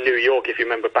 In New York, if you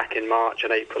remember, back in March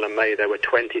and April and May, there were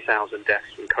 20,000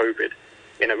 deaths from COVID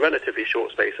in a relatively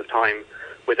short space of time,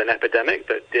 with an epidemic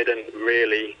that didn't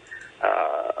really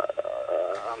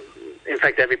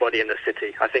infect everybody in the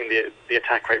city. I think the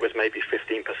attack rate was maybe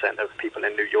 15% of people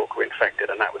in New York were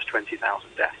infected, and that was 20,000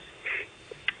 deaths.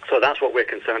 So that's what we're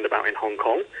concerned about in Hong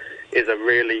Kong, is a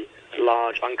really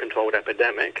large, uncontrolled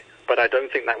epidemic. But I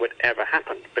don't think that would ever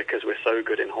happen because we're so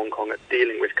good in Hong Kong at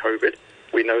dealing with COVID.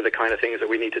 We know the kind of things that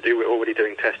we need to do. We're already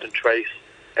doing test and trace.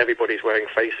 Everybody's wearing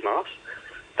face masks.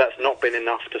 That's not been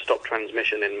enough to stop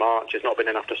transmission in March. It's not been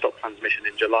enough to stop transmission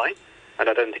in July. And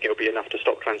I don't think it will be enough to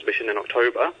stop transmission in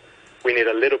October. We need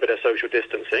a little bit of social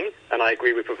distancing. And I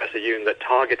agree with Professor Yoon that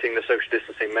targeting the social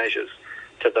distancing measures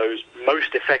to those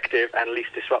most effective and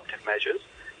least disruptive measures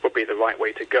would be the right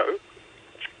way to go.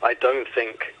 I don't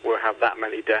think we'll have that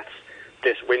many deaths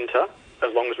this winter,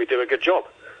 as long as we do a good job,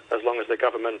 as long as the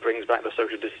government brings back the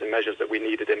social distancing measures that we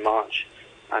needed in March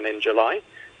and in July,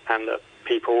 and that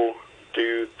people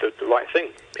do the right thing.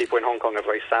 People in Hong Kong are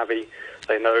very savvy.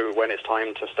 They know when it's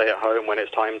time to stay at home, when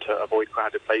it's time to avoid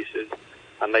crowded places,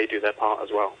 and they do their part as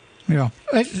well. Yeah.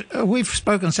 We've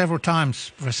spoken several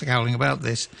times, Professor Cowling, about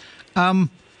this.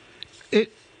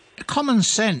 Common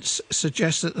sense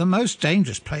suggests that the most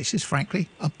dangerous places, frankly,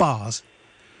 are bars.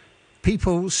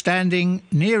 People standing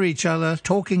near each other,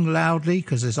 talking loudly,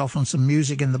 because there's often some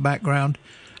music in the background,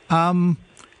 and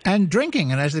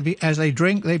drinking. And as they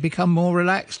drink, they become more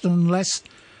relaxed and less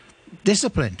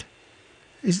disciplined.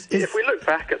 If we look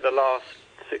back at the last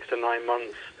 6 to 9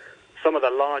 months, some of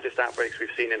the largest outbreaks we've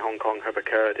seen in Hong Kong have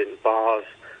occurred in bars,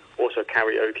 also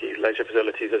karaoke, leisure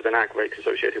facilities. There's been outbreaks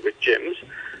associated with gyms.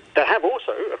 There have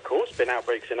also, of course, been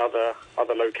outbreaks in other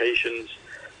locations,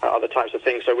 other types of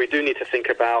things. So we do need to think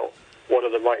about what are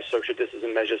the right social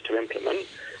distancing measures to implement.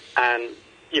 And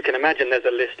you can imagine there's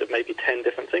a list of maybe 10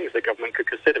 different things the government could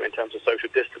consider in terms of social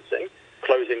distancing.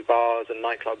 Closing bars and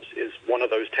nightclubs is one of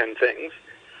those 10 things.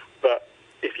 But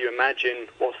if you imagine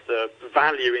what's the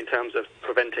value in terms of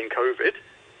preventing COVID,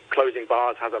 closing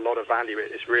bars has a lot of value.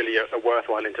 It's really a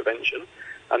worthwhile intervention.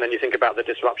 And then you think about the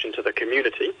disruption to the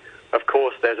community. Of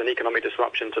course, there's an economic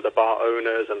disruption to the bar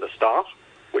owners and the staff,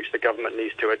 which the government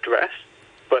needs to address.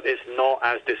 But it's not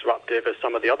as disruptive as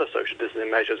some of the other social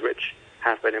distancing measures which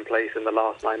have been in place in the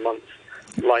last 9 months,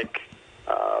 like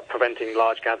preventing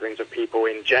large gatherings of people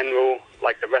in general,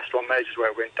 like the restaurant measures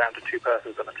where we're down to 2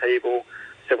 persons on a table,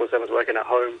 civil servants working at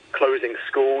home, closing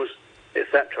schools,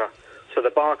 etc. So the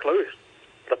bar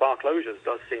closures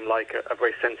does seem like a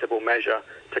very sensible measure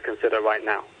to consider right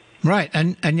now. Right,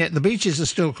 and yet the beaches are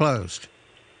still closed.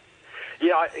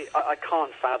 Yeah, I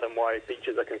can't fathom why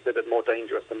beaches are considered more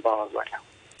dangerous than bars right now.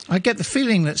 I get the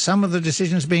feeling that some of the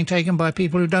decisions are being taken by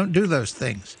people who don't do those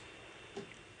things.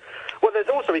 Well, there's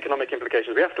also economic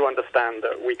implications. We have to understand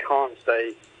that we can't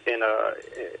stay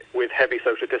with heavy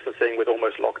social distancing, with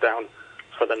almost lockdown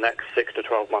for the next 6 to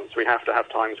 12 months. We have to have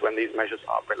times when these measures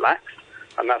are relaxed,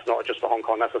 and that's not just for Hong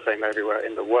Kong, that's the same everywhere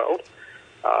in the world.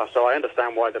 So I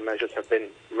understand why the measures have been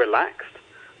relaxed,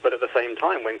 but at the same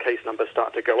time, when case numbers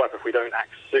start to go up, if we don't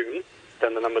act soon,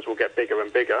 then the numbers will get bigger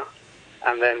and bigger,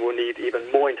 and then we'll need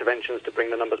even more interventions to bring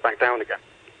the numbers back down again.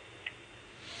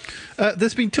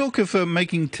 There's been talk of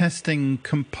making testing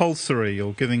compulsory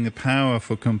or giving the power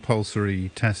for compulsory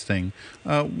testing.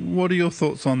 What are your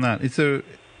thoughts on that? Is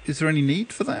there any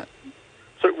need for that?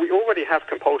 So we already have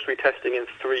compulsory testing in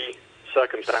 3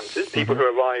 circumstances. People who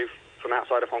arrive from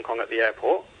outside of Hong Kong at the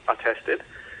airport are tested.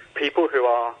 people who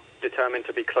are determined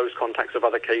to be close contacts of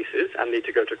other cases and need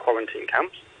to go to quarantine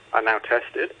camps are now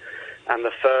tested. And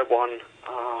the third one,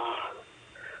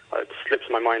 it slips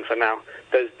my mind for now.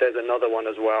 There's another one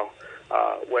as well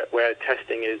where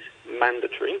testing is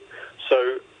mandatory.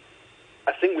 So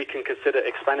I think we can consider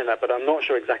expanding that, but I'm not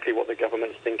sure exactly what the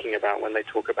government's thinking about when they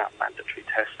talk about mandatory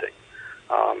testing.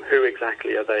 Who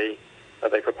exactly are they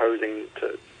proposing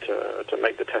to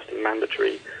make the testing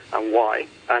mandatory, and why?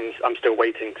 And I'm still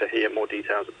waiting to hear more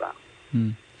details of that.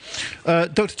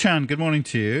 Dr. Chan, good morning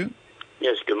to you.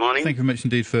 Yes, good morning. Thank you very much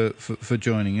indeed for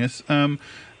joining us.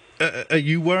 Are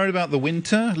you worried about the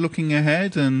winter looking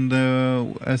ahead, and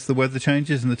as the weather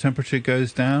changes and the temperature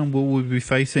goes down, will we be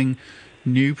facing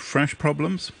new, fresh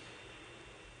problems?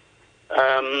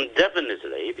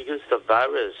 Definitely, because the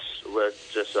virus would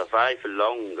survive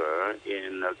longer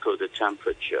in a colder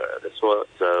temperature. That's what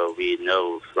we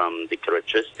know from the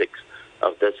characteristics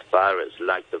of this virus,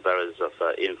 like the virus of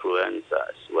influenza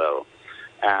as well.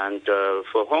 And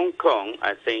for Hong Kong,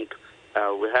 I think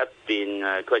we have been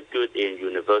quite good in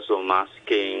universal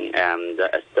masking and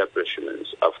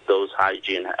establishments of those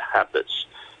hygiene habits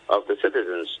of the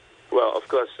citizens. Well, of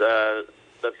course,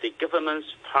 but the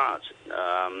government's part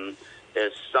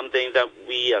is something that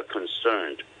we are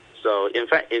concerned. So, in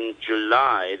fact, in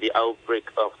July, the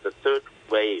outbreak of the third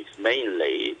wave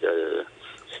mainly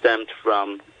stemmed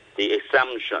from the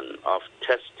exemption of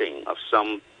testing of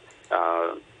some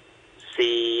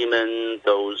seamen,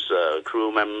 those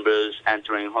crew members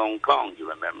entering Hong Kong, you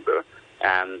remember,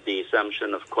 and the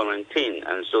exemption of quarantine.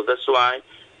 And so that's why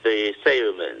the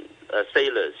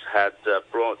sailors had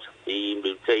brought the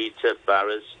mutated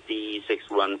virus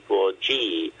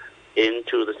D614G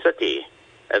into the city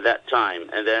at that time.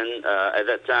 And then at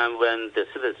that time when the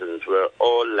citizens were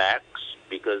all lax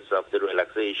because of the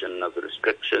relaxation of the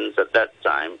restrictions at that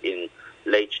time in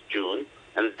late June,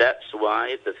 and that's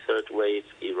why the third wave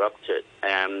erupted,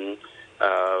 and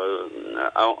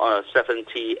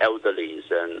 70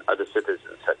 elderlies and other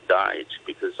citizens had died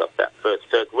because of that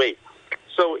third wave.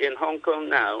 So in Hong Kong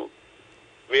now,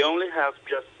 we only have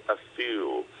just a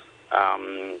few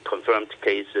confirmed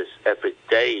cases every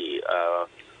day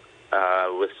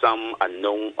with some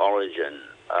unknown origin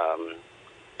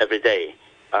every day.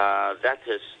 That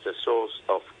is the source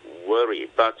of worry,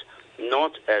 but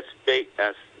not as big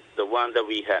as the one that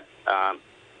we had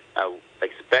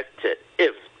expected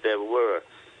if there were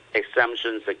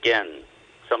exemptions again.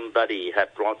 Somebody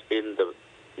had brought in the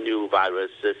new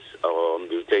viruses or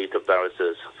mutated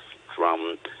viruses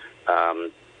from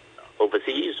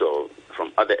overseas or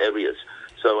from other areas.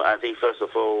 So I think, first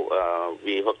of all,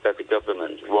 we hope that the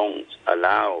government won't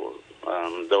allow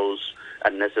those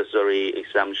unnecessary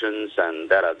exemptions and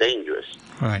that are dangerous.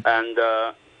 Right. And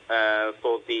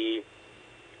for the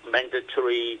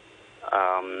mandatory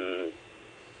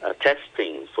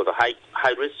testing for the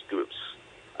high-risk groups,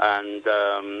 and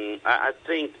I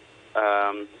think,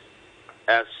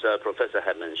 as Professor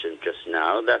had mentioned just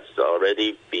now, that's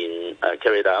already been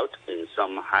carried out in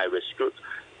some high-risk groups.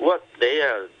 What they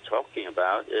are talking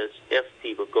about is if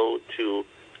people go to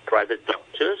private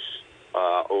doctors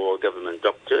or government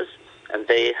doctors and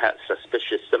they had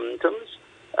suspicious symptoms,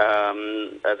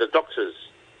 the doctors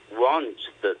want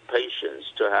the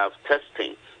patients to have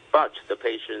testing, but the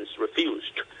patients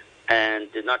refused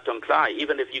and did not comply.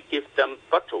 Even if you give them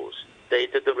bottles, they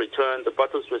didn't return the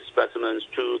bottles with specimens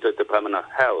to the Department of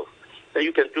Health. So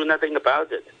you can do nothing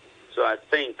about it. So I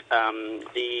think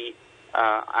I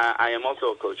am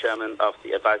also a co-chairman of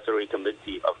the Advisory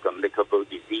Committee of Communicable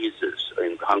Diseases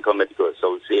in the Hong Kong Medical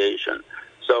Association.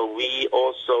 So we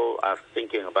also are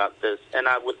thinking about this, and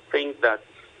I would think that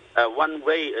one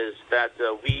way is that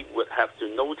we would have to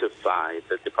notify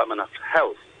the Department of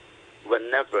Health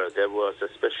whenever there were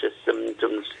suspicious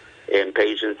symptoms in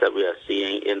patients that we are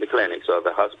seeing in the clinics or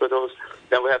the hospitals.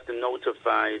 Then we have to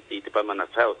notify the Department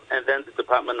of Health, and then the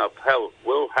Department of Health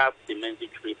will have the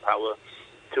mandatory power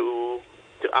to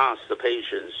ask the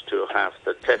patients to have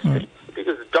the testing,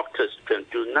 because the doctors can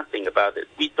do nothing about it.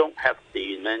 We don't have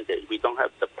the mandate. We don't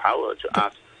have the power to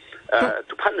ask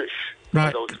to punish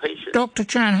those patients. Dr.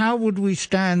 Chan, how would we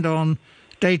stand on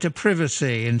data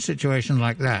privacy in situations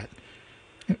like that?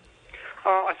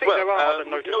 I think there are other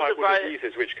notifiable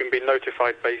diseases which can be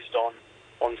notified based on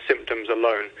symptoms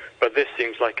alone, but this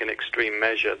seems like an extreme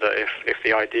measure that if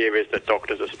the idea is that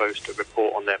doctors are supposed to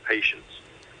report on their patients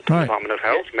to the Department of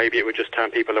Health, maybe it would just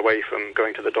turn people away from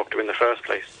going to the doctor in the first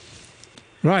place.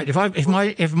 Right.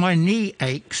 If my knee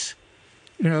aches,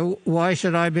 why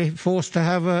should I be forced to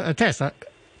have a test?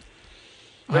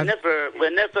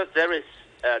 Whenever there is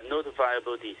a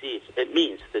notifiable disease, it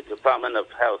means the Department of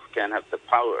Health can have the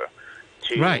power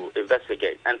to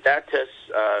investigate. And that is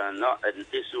not an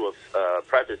issue of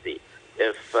privacy.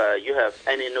 If you have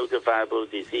any notifiable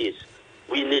disease,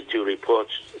 we need to report,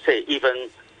 say, even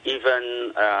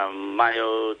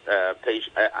mild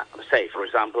patient, say, for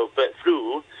example, bird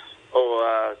flu,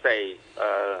 or say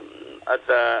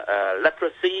other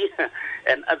leprosy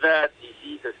and other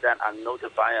diseases that are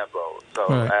notifiable. So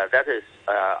that is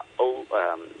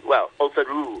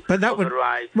overrule. But that would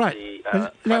override but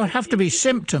there would have to be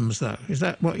symptoms, though. Is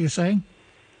that what you're saying?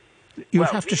 You would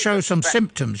have to show some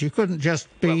symptoms. You couldn't just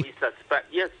be. Well, we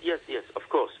suspect. Yes, of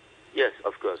course. Yes,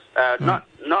 of course. Not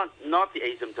the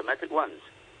asymptomatic ones.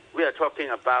 We are talking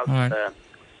about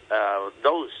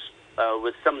those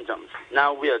with symptoms.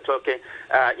 Now we are talking.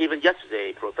 Even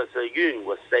yesterday, Professor Yun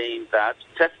was saying that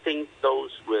testing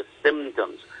those with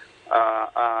symptoms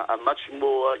are much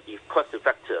more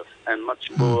cost-effective and much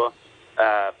more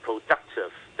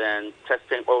productive than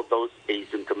testing all those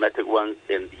asymptomatic ones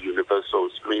in the universal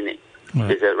screening.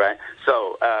 Is that right?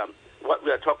 So what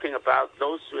we are talking about,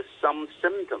 those with some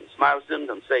symptoms, mild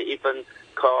symptoms, say even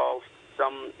cough,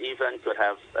 some even could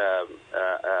have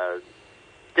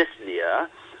dyspnea,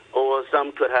 or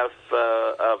some could have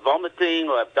vomiting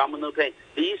or abdominal pain.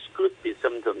 These could be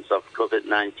symptoms of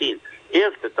COVID-19.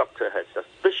 If the doctor has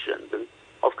suspicion, then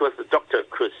of course the doctor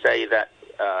could say that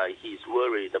he's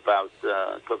worried about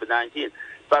COVID-19,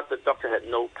 but the doctor had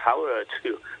no power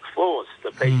to force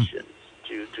the patient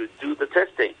to do the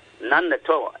testing. None at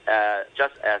all.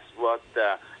 Just as what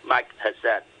Mike has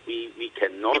said, we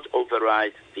cannot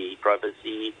override the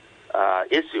privacy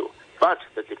issue. But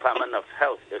the Department of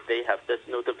Health, if they have this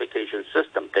notification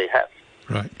system, they have.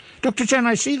 Right. Dr. Chen,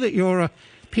 I see that you're a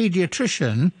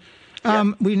paediatrician.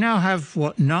 We now have,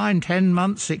 9-10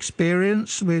 months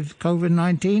experience with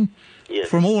COVID-19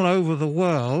 from all over the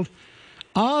world.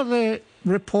 Are there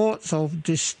reports of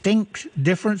distinct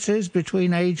differences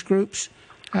between age groups?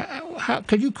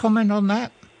 Could you comment on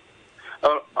that?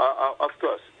 Of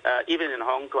course. Even in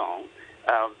Hong Kong,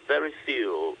 very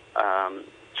few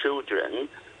children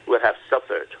would have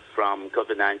suffered from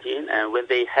COVID-19, and when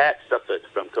they had suffered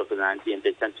from COVID-19,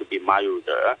 they tend to be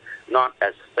milder, not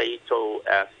as fatal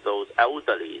as those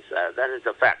elderly. That is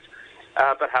a fact.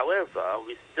 But however,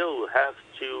 we still have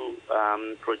to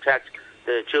protect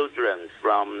the children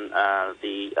from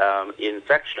the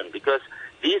infection, because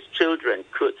these children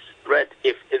could spread,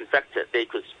 if infected, they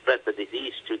could spread the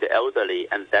disease to the elderly,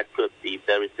 and that could be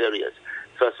very serious,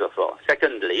 first of all.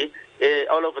 Secondly,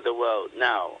 all over the world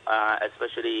now,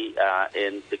 especially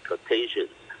in the Caucasians,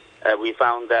 we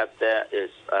found that there is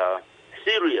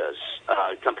serious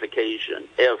complication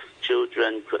if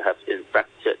children could have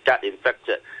got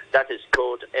infected. That is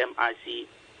called MISC.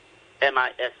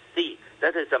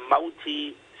 That is a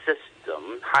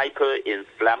multi-system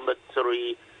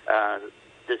hyperinflammatory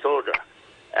disorder.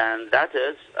 And that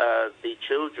is the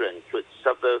children could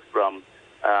suffer from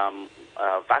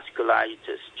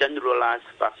vasculitis, generalized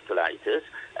vasculitis,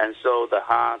 and so the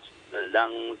heart, the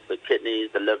lungs, the kidneys,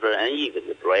 the liver, and even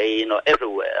the brain or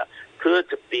everywhere could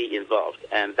be involved,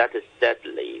 and that is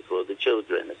deadly for the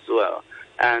children as well.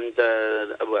 And,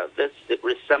 this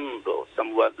resembles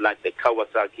somewhat like the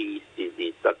Kawasaki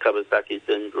disease, the Kawasaki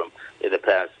syndrome in the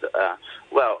past.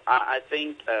 I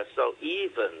think so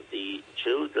even the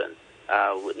children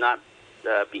would not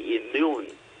be immune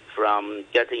from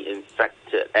getting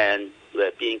infected and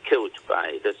being killed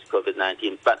by this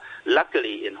COVID-19. But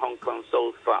luckily in Hong Kong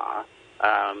so far,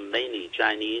 mainly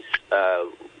Chinese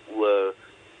were,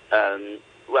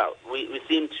 we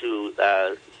seem to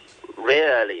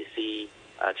rarely see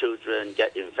children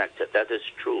get infected. That is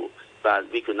true, but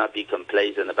we could not be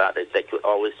complacent about it. That could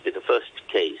always be the first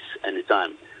case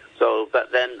anytime. So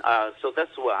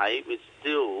that's why we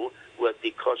still would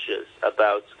be cautious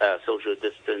about social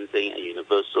distancing and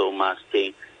universal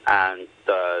masking and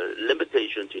the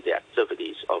limitation to the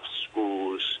activities of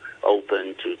schools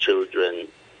open to children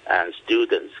and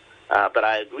students. But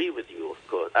I agree with you, of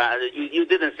course. You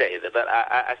didn't say that, but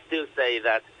I still say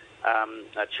that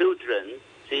children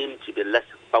seem to be less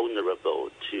vulnerable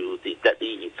to the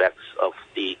deadly effects of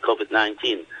the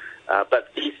COVID-19.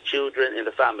 But these children in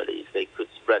the families, they could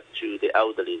spread to the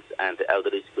elderly, and the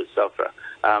elderly could suffer.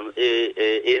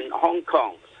 In Hong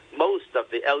Kong, most of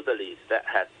the elderly that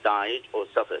had died or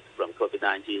suffered from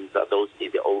COVID-19 are those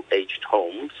in the old-aged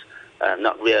homes,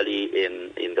 not really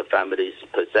in the families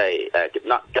per se, did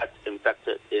not get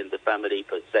infected in the family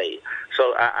per se.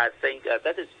 So I think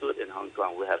that is good in Hong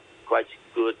Kong. We have quite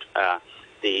good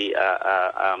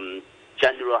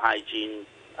general hygiene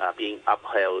being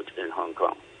upheld in Hong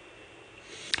Kong.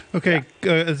 Okay,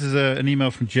 this is an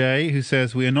email from Jay who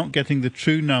says, we are not getting the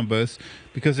true numbers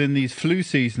because in these flu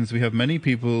seasons we have many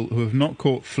people who have not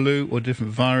caught flu or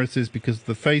different viruses because of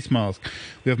the face mask.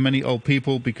 We have many old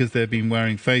people because they've been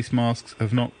wearing face masks,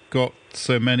 have not got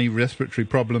so many respiratory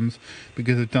problems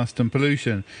because of dust and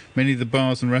pollution. Many of the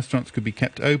bars and restaurants could be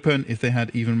kept open if they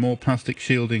had even more plastic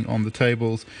shielding on the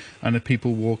tables and if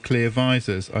people wore clear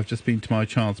visors. I've just been to my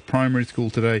child's primary school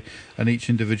today and each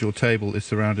individual table is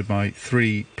surrounded by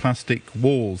 3 plastic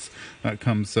walls. That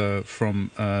comes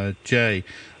from Jay.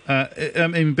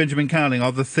 In Benjamin Cowling,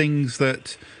 are the things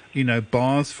that, you know,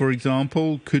 bars, for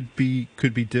example, could be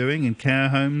doing in care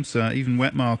homes, even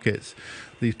wet markets,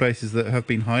 these places that have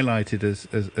been highlighted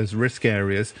as risk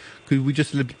areas, could we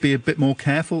just be a bit more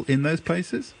careful in those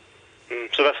places?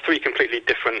 So that's 3 completely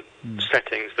different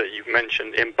settings that you've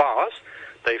mentioned. In bars,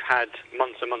 they've had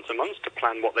months and months and months to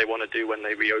plan what they want to do when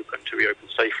they reopen, to reopen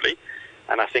safely.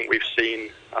 And I think we've seen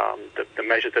the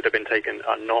measures that have been taken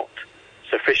are not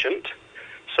sufficient.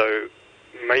 So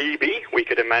maybe we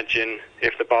could imagine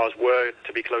if the bars were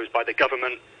to be closed by the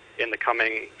government in the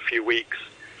coming few weeks,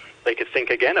 they could think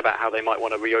again about how they might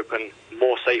want to reopen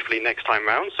more safely next time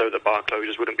round so that bar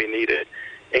closures wouldn't be needed.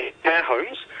 In care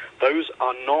homes, those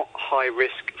are not high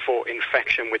risk for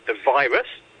infection with the virus.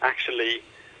 Actually,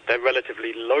 they're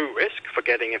relatively low risk for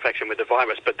getting infection with the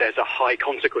virus, but there's a high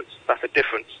consequence. That's a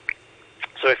difference.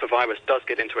 So if a virus does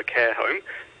get into a care home,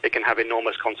 it can have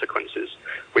enormous consequences.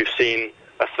 We've seen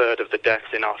 1/3 of the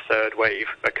deaths in our 3rd wave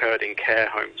occurred in care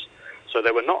homes. So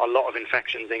there were not a lot of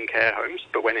infections in care homes,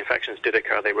 but when infections did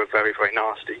occur, they were very, very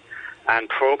nasty. And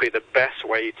probably the best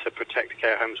way to protect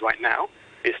care homes right now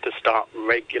is to start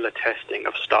regular testing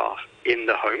of staff in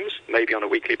the homes, maybe on a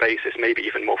weekly basis, maybe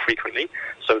even more frequently,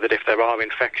 so that if there are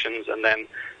infections and then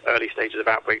early stages of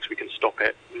outbreaks, we can stop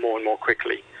it more and more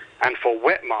quickly. And for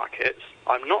wet markets,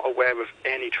 I'm not aware of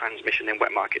any transmission in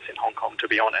wet markets in Hong Kong, to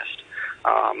be honest.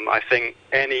 I think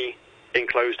any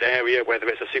enclosed area, whether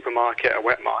it's a supermarket, a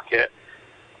wet market,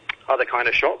 other kind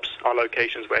of shops, are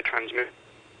locations where transmission.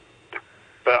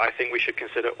 But I think we should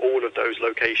consider all of those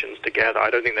locations together. I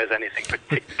don't think there's anything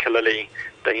particularly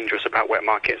dangerous about wet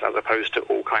markets as opposed to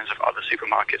all kinds of other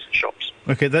supermarkets and shops.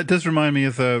 Okay, that does remind me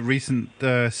of a recent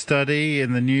study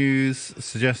in the news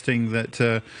suggesting that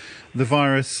the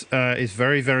virus is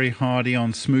very, very hardy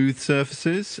on smooth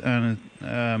surfaces, and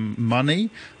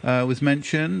money was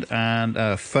mentioned,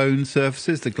 and phone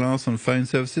surfaces. The glass on phone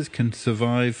surfaces can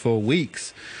survive for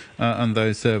weeks on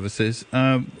those surfaces.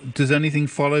 Does anything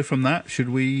follow from that? Should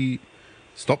we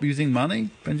stop using money,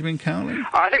 Benjamin Cowling?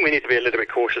 I think we need to be a little bit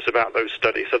cautious about those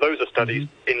studies. So those are studies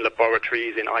in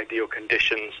laboratories, in ideal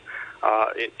conditions.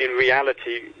 In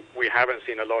reality, we haven't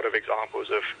seen a lot of examples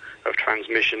of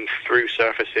transmission through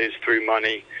surfaces, through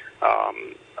money.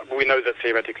 We know that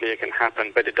theoretically it can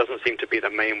happen, but it doesn't seem to be the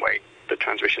main way that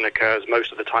transmission occurs.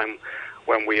 Most of the time,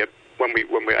 when we're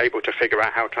able to figure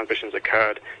out how transmissions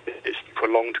occurred, it's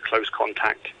prolonged close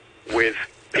contact with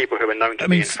people who are known to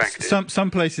be infected. Some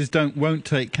places won't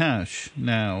take cash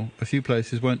now. A few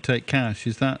places won't take cash.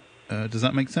 Is that does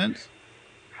that make sense?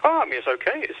 I mean, it's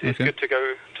okay. It's good to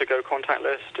go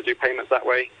contactless, to do payments that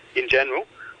way in general.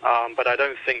 But I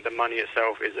don't think the money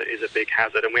itself is a big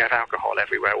hazard. And we have alcohol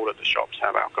everywhere. All of the shops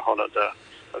have alcohol at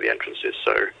the entrances.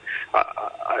 So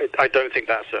I don't think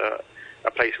that's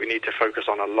a place we need to focus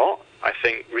on a lot. I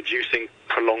think reducing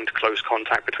prolonged close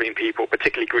contact between people,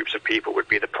 particularly groups of people, would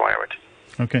be the priority.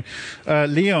 Okay.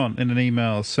 Leon, in an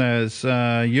email, says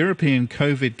European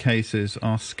COVID cases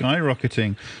are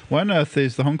skyrocketing. Why on earth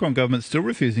is the Hong Kong government still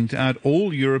refusing to add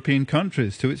all European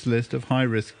countries to its list of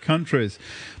high-risk countries?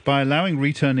 By allowing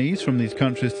returnees from these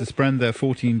countries to spend their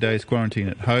 14 days quarantine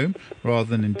at home rather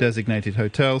than in designated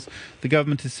hotels, the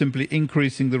government is simply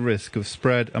increasing the risk of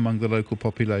spread among the local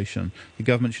population. The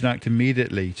government should act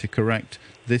immediately to correct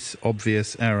this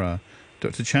obvious error.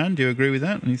 Dr. Chan, do you agree with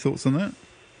that? Any thoughts on that?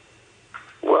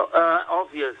 Well,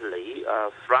 obviously,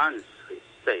 France,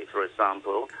 say, for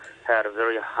example, had a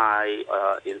very high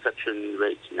infection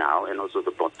rate now and also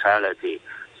the mortality.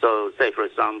 So, say, for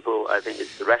example, I think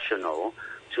it's rational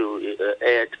to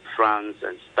add France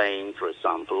and Spain, for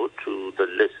example, to the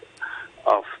list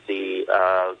of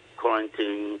the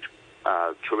quarantined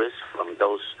tourists from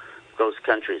those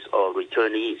countries or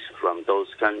returnees from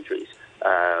those countries.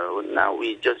 Now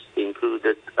we just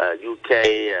included UK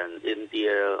and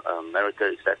India, America,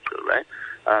 etc., right?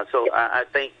 So I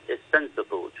think it's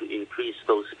sensible to increase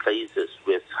those places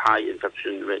with high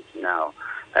infection rate now.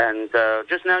 And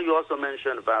just now you also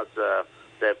mentioned about the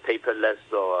paperless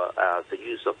or the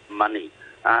use of money.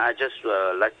 I just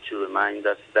like to remind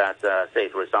us that, say,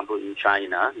 for example, in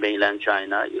China, mainland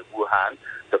China, in Wuhan,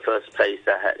 the first place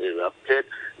that had erupted,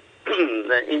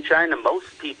 in China,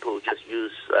 most people just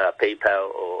use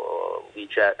PayPal or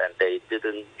WeChat, and they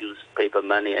didn't use paper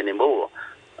money anymore.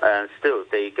 Still,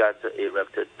 they got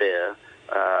erupted there,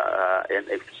 and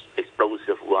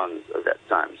explosive ones at that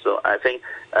time. So I think,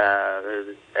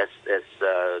 as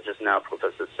just now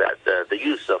Professor said, the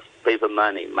use of paper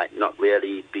money might not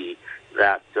really be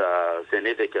that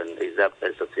significant, except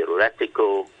as a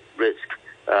theoretical risk.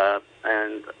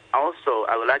 And also,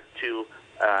 I would like to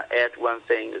add one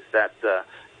thing, is that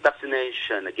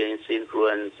vaccination against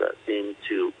influenza seems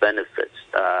to benefit.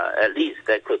 At least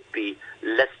there could be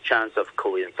less chance of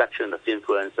co-infection of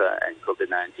influenza and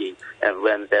COVID-19. And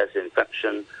when there's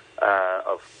infection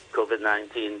of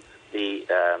COVID-19, the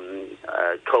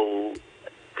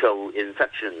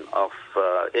co-infection of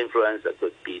influenza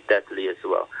could be deadly as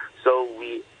well. So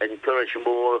we encourage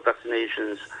more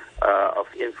vaccinations of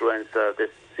influenza this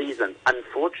season.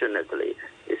 Unfortunately,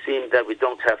 it seems that we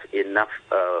don't have enough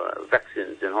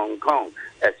vaccines in Hong Kong,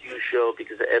 as usual,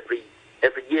 because every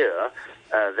year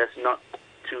there's not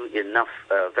enough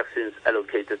vaccines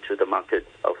allocated to the market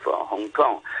of Hong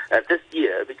Kong. This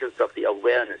year, because of the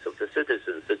awareness of the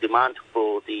citizens, the demand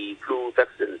for the flu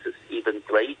vaccines is even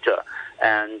greater,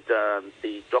 and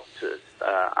the doctors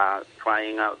are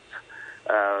crying out.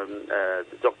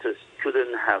 The doctors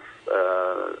couldn't have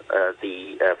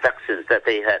the vaccines that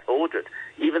they had ordered.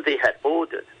 Even they had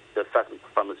ordered, the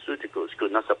pharmaceuticals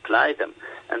could not supply them,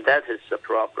 and that is a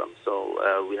problem.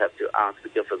 So we have to ask the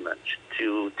government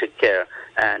to take care,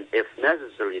 and if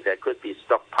necessary, there could be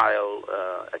stockpile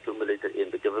accumulated in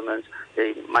the government.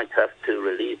 They might have to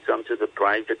release some to the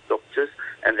private doctors,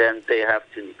 and then they have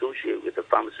to negotiate with the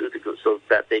pharmaceuticals so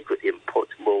that they could import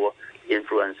more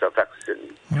influenza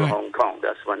vaccine to Hong Kong.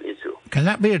 That's one issue. Can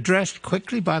that be addressed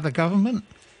quickly by the government?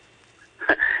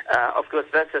 Of course,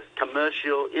 that's a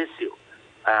commercial issue.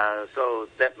 So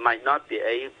that might not be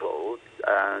able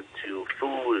to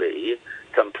fully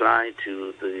comply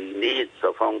to the needs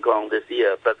of Hong Kong this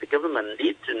year. But the government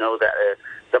needs to know that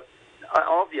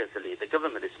obviously the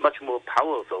government is much more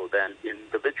powerful than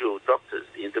individual doctors.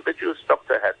 The individual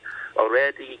doctor had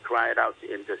already cried out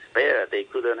in despair. They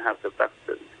couldn't have the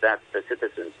vaccines that the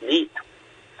citizens need.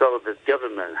 So the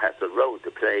government has a role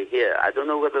to play here. I don't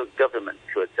know whether the government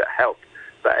could help,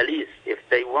 but at least if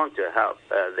they want to help,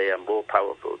 they are more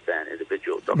powerful than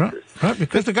individual doctors. Right,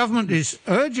 because the government is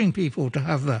urging people to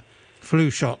have the flu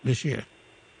shot this year.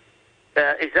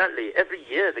 Exactly. Every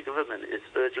year the government is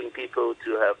urging people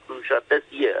to have flu shot. This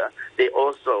year they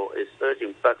also is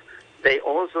urging, but they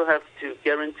also have to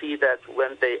guarantee that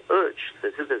when they urge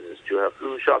the citizens to have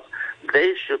flu shots,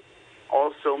 they should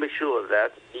also make sure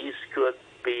that these could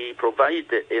be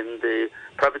provided in the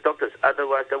private doctors.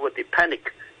 Otherwise there would be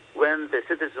panic. When the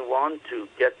citizens want to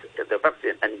get the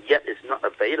vaccine and yet it's not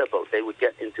available, they would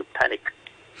get into panic.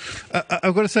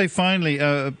 I've got to say, finally,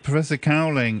 Professor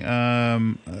Cowling,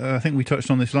 I think we touched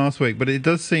on this last week, but it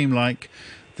does seem like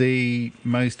the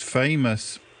most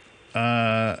famous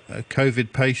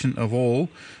COVID patient of all,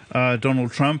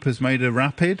 Donald Trump, has made a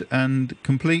rapid and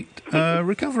complete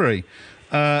recovery.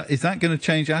 Is that going to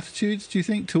change attitudes, do you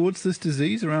think, towards this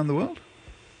disease around the world?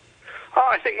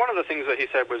 I think one of the things that he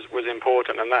said was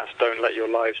important, and that's don't let your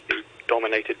lives be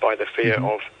dominated by the fear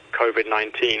of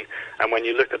COVID-19. And when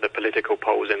you look at the political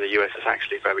polls in the US, it's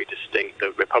actually very distinct,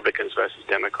 the Republicans versus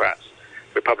Democrats.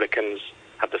 Republicans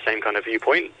have the same kind of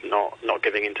viewpoint, not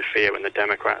giving into fear, and the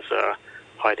Democrats are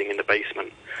hiding in the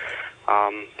basement.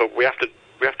 But we have to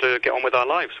get on with our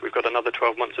lives. We've got another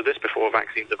 12 months of this before a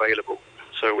vaccine's available.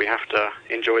 So we have to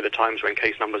enjoy the times when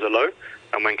case numbers are low,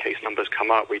 and when case numbers come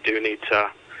up, we do need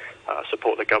to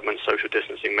support the government's social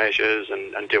distancing measures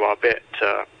and do our bit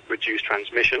to reduce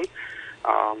transmission,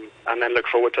 and then look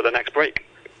forward to the next break.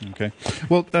 Okay.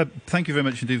 Well, thank you very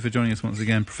much indeed for joining us once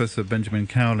again, Professor Benjamin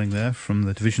Cowling there from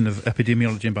the Division of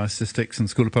Epidemiology and Biostatistics and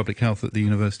School of Public Health at the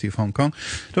University of Hong Kong.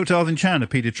 Dr. Alvin Chan, a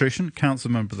paediatrician,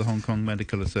 council member of the Hong Kong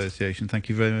Medical Association. Thank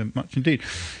you very much indeed.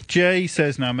 Jay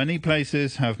says, now many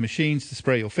places have machines to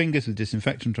spray your fingers with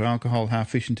disinfectant or alcohol. How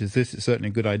efficient is this? It's certainly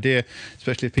a good idea,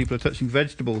 especially if people are touching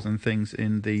vegetables and things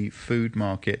in the food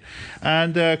market.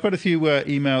 And quite a few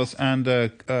emails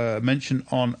and mention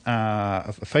on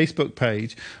a Facebook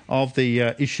page of the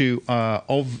issue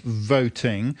of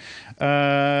voting.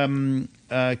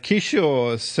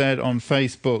 Kishore said on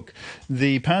Facebook,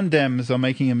 the Pandems are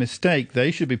making a mistake. They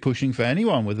should be pushing for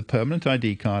anyone with a permanent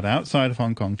ID card outside of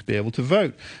Hong Kong to be able to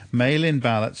vote. Mail-in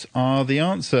ballots are the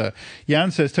answer.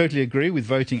 Yan says, totally agree with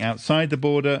voting outside the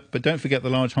border, but don't forget the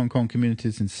large Hong Kong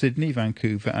communities in Sydney,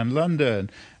 Vancouver and London.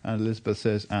 And Elizabeth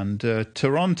says, and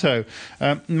Toronto.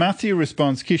 Matthew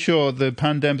responds, Kishore, the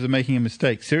Pandems are making a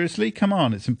mistake. Seriously? Come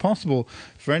on, it's impossible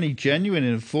for any genuine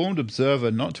and informed observer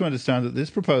not to understand that this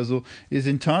proposal is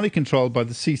entirely controlled by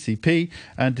the CCP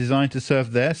and designed to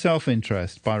serve their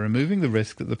self-interest by removing the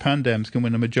risk that the Pandems can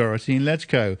win a majority in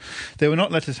LegCo. They will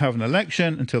not let us have an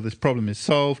election until this problem is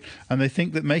solved, and they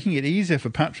think that making it easier for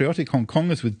patriotic Hong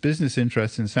Kongers with business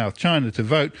interests in South China to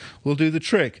vote will do the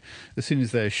trick. As soon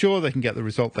as they are sure they can get the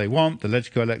result they want, the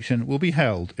LegCo election will be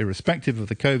held, irrespective of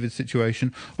the COVID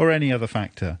situation or any other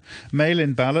factor.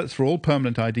 Mail-in ballots for all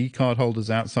permanent ID card holders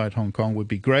outside Hong Kong would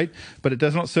be great, but it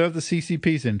does not serve the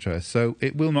CCP's interests, so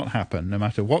it will not happen, no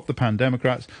matter what the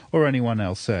Pan-Democrats or anyone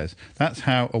else says. That's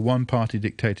how a one-party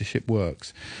dictatorship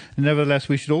works. Nevertheless,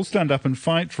 we should all stand up and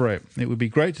fight for it. It would be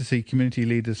great to see community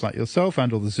leaders like yourself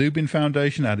and or the Zubin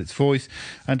Foundation add its voice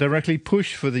and directly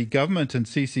push for the government and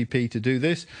CCP to do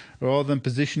this, rather than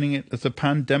positioning it as a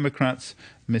pan-Democrats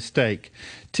mistake.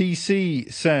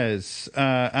 TC says,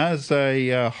 as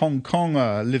a Hong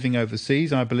Konger living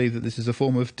overseas, I believe that this is a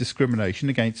form of discrimination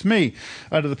against me.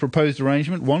 Under the proposed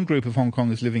arrangement, one group of Hong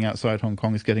Kongers living outside Hong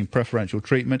Kong is getting preferential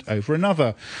treatment over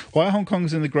another. Why are Hong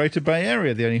Kongers in the Greater Bay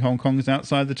Area the only Hong Kongers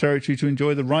outside the territory to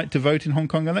enjoy the right to vote in Hong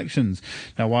Kong elections?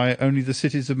 Now, why only the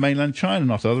cities of mainland China,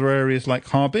 not other areas like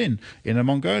Harbin, Inner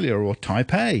Mongolia or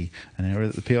Taipei, an area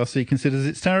that the PRC considers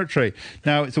its territory?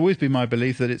 Now, it's always been my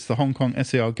belief that it's the Hong Kong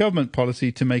SAR government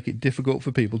policy to make it difficult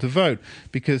for people to vote,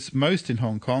 because most in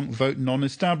Hong Kong vote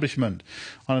non-establishment.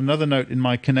 On another note, in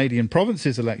my Canadian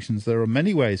provinces elections, there are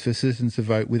many ways for citizens to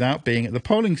vote without being at the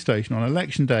polling station on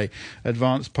election day.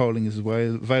 Advanced polling is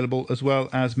available, as well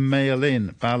as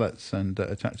mail-in ballots, and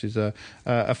attaches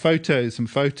some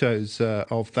photos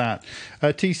of that.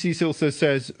 TC also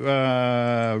says,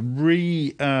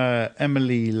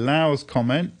 Emily Lau's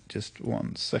comment, just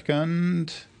 1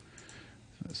 second.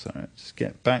 Sorry, just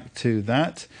get back to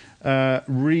that.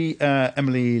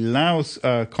 Emily Lau's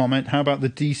comment, how about the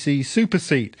DC super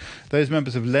seat? Those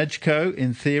members of LegCo,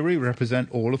 in theory, represent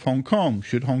all of Hong Kong.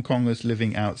 Should Hong Kongers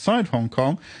living outside Hong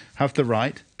Kong have the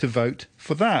right to vote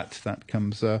for that? That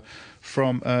comes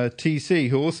from TC,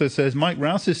 who also says, Mike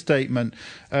Rouse's statement,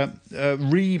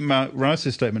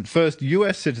 Rouse's statement, first,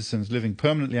 US citizens living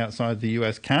permanently outside the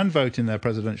US can vote in their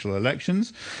presidential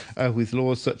elections. With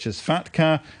laws such as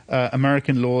FATCA,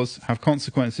 American laws have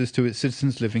consequences to its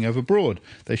citizens living abroad.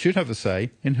 They should have a say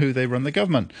in who they run the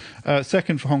government.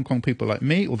 Second, for Hong Kong people like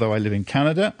me, although I live in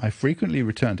Canada, I frequently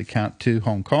return to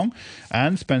Hong Kong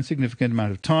and spend significant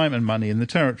amount of time and money in the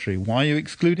territory. Why are you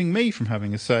excluding me from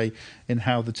having a say in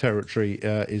how the territory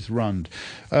is run?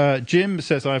 Jim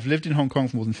says, I've lived in Hong Kong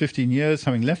for more than 15 years.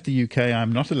 Having left the UK, I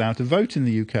am not allowed to vote in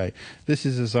the UK. This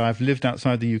is as I've lived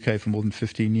outside the UK for more than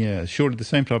 15 years. Surely the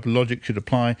same type of logic should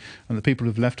apply, and the people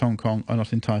who've left Hong Kong are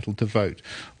not entitled to vote.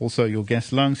 Also, your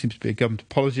guest Lung seems to be a government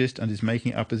apologist and is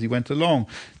making it up as he went along.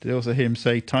 Did I also hear him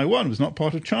say Taiwan was not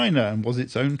part of China and was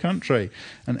its own country?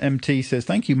 And MT says,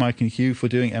 thank you, Mike and Hugh, for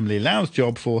doing Emily Lau's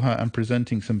job for her and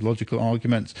presenting some logical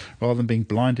arguments rather than being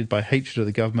blinded by hatred of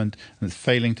the government and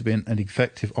failing to be an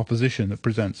effective opposition that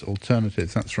presents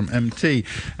alternatives. That's from MT.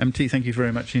 MT, thank you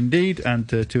very much indeed, and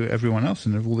to everyone else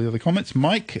and all the other comments.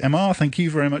 Mike, MR, thank you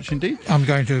very much indeed. I'm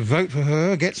going to vote for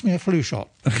her. Gets me a flu shot.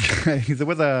 Okay, the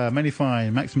weather, mainly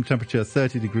fine, maximum temperature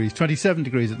 30 degrees, 27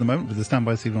 degrees at the moment with the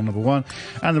standby signal number 1,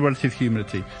 and the relative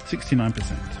humidity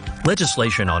 69%.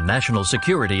 Legislation on national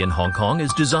security in Hong Kong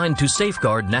is designed to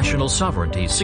safeguard national sovereignty,